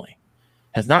personally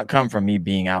has not come from me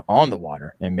being out on the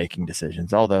water and making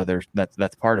decisions, although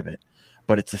that's part of it.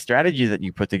 But it's the strategy that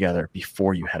you put together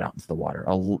before you head out into the water,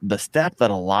 the step that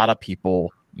a lot of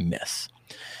people miss.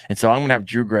 And so I'm going to have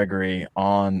Drew Gregory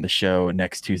on the show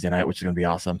next Tuesday night, which is going to be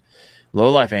awesome.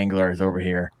 Low Life Angler is over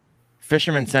here.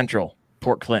 Fisherman Central,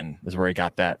 Port Clinton is where he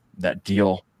got that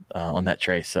deal on that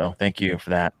trace. So thank you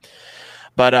for that.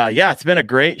 But yeah, it's been a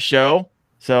great show.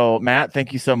 So Matt,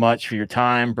 thank you so much for your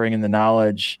time, bringing the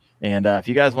knowledge. And if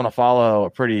you guys want to follow a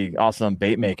pretty awesome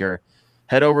bait maker,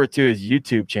 head over to his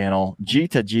YouTube channel,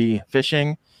 G2G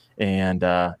Fishing. And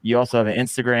you also have an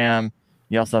Instagram.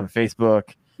 You also have a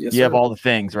Facebook. Yes, you have all the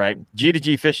things, right?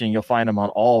 G2G Fishing. You'll find them on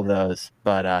all of those.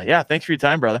 But yeah, thanks for your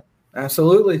time, brother.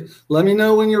 Absolutely. Let me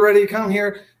know when you're ready to come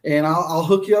here, and I'll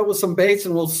hook you up with some baits,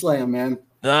 and we'll slay them, man.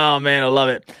 Oh, man, I love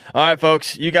it. All right,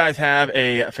 folks, you guys have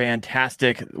a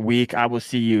fantastic week. I will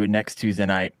see you next Tuesday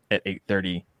night at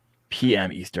 8:30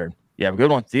 p.m. Eastern. You have a good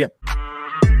one. See ya.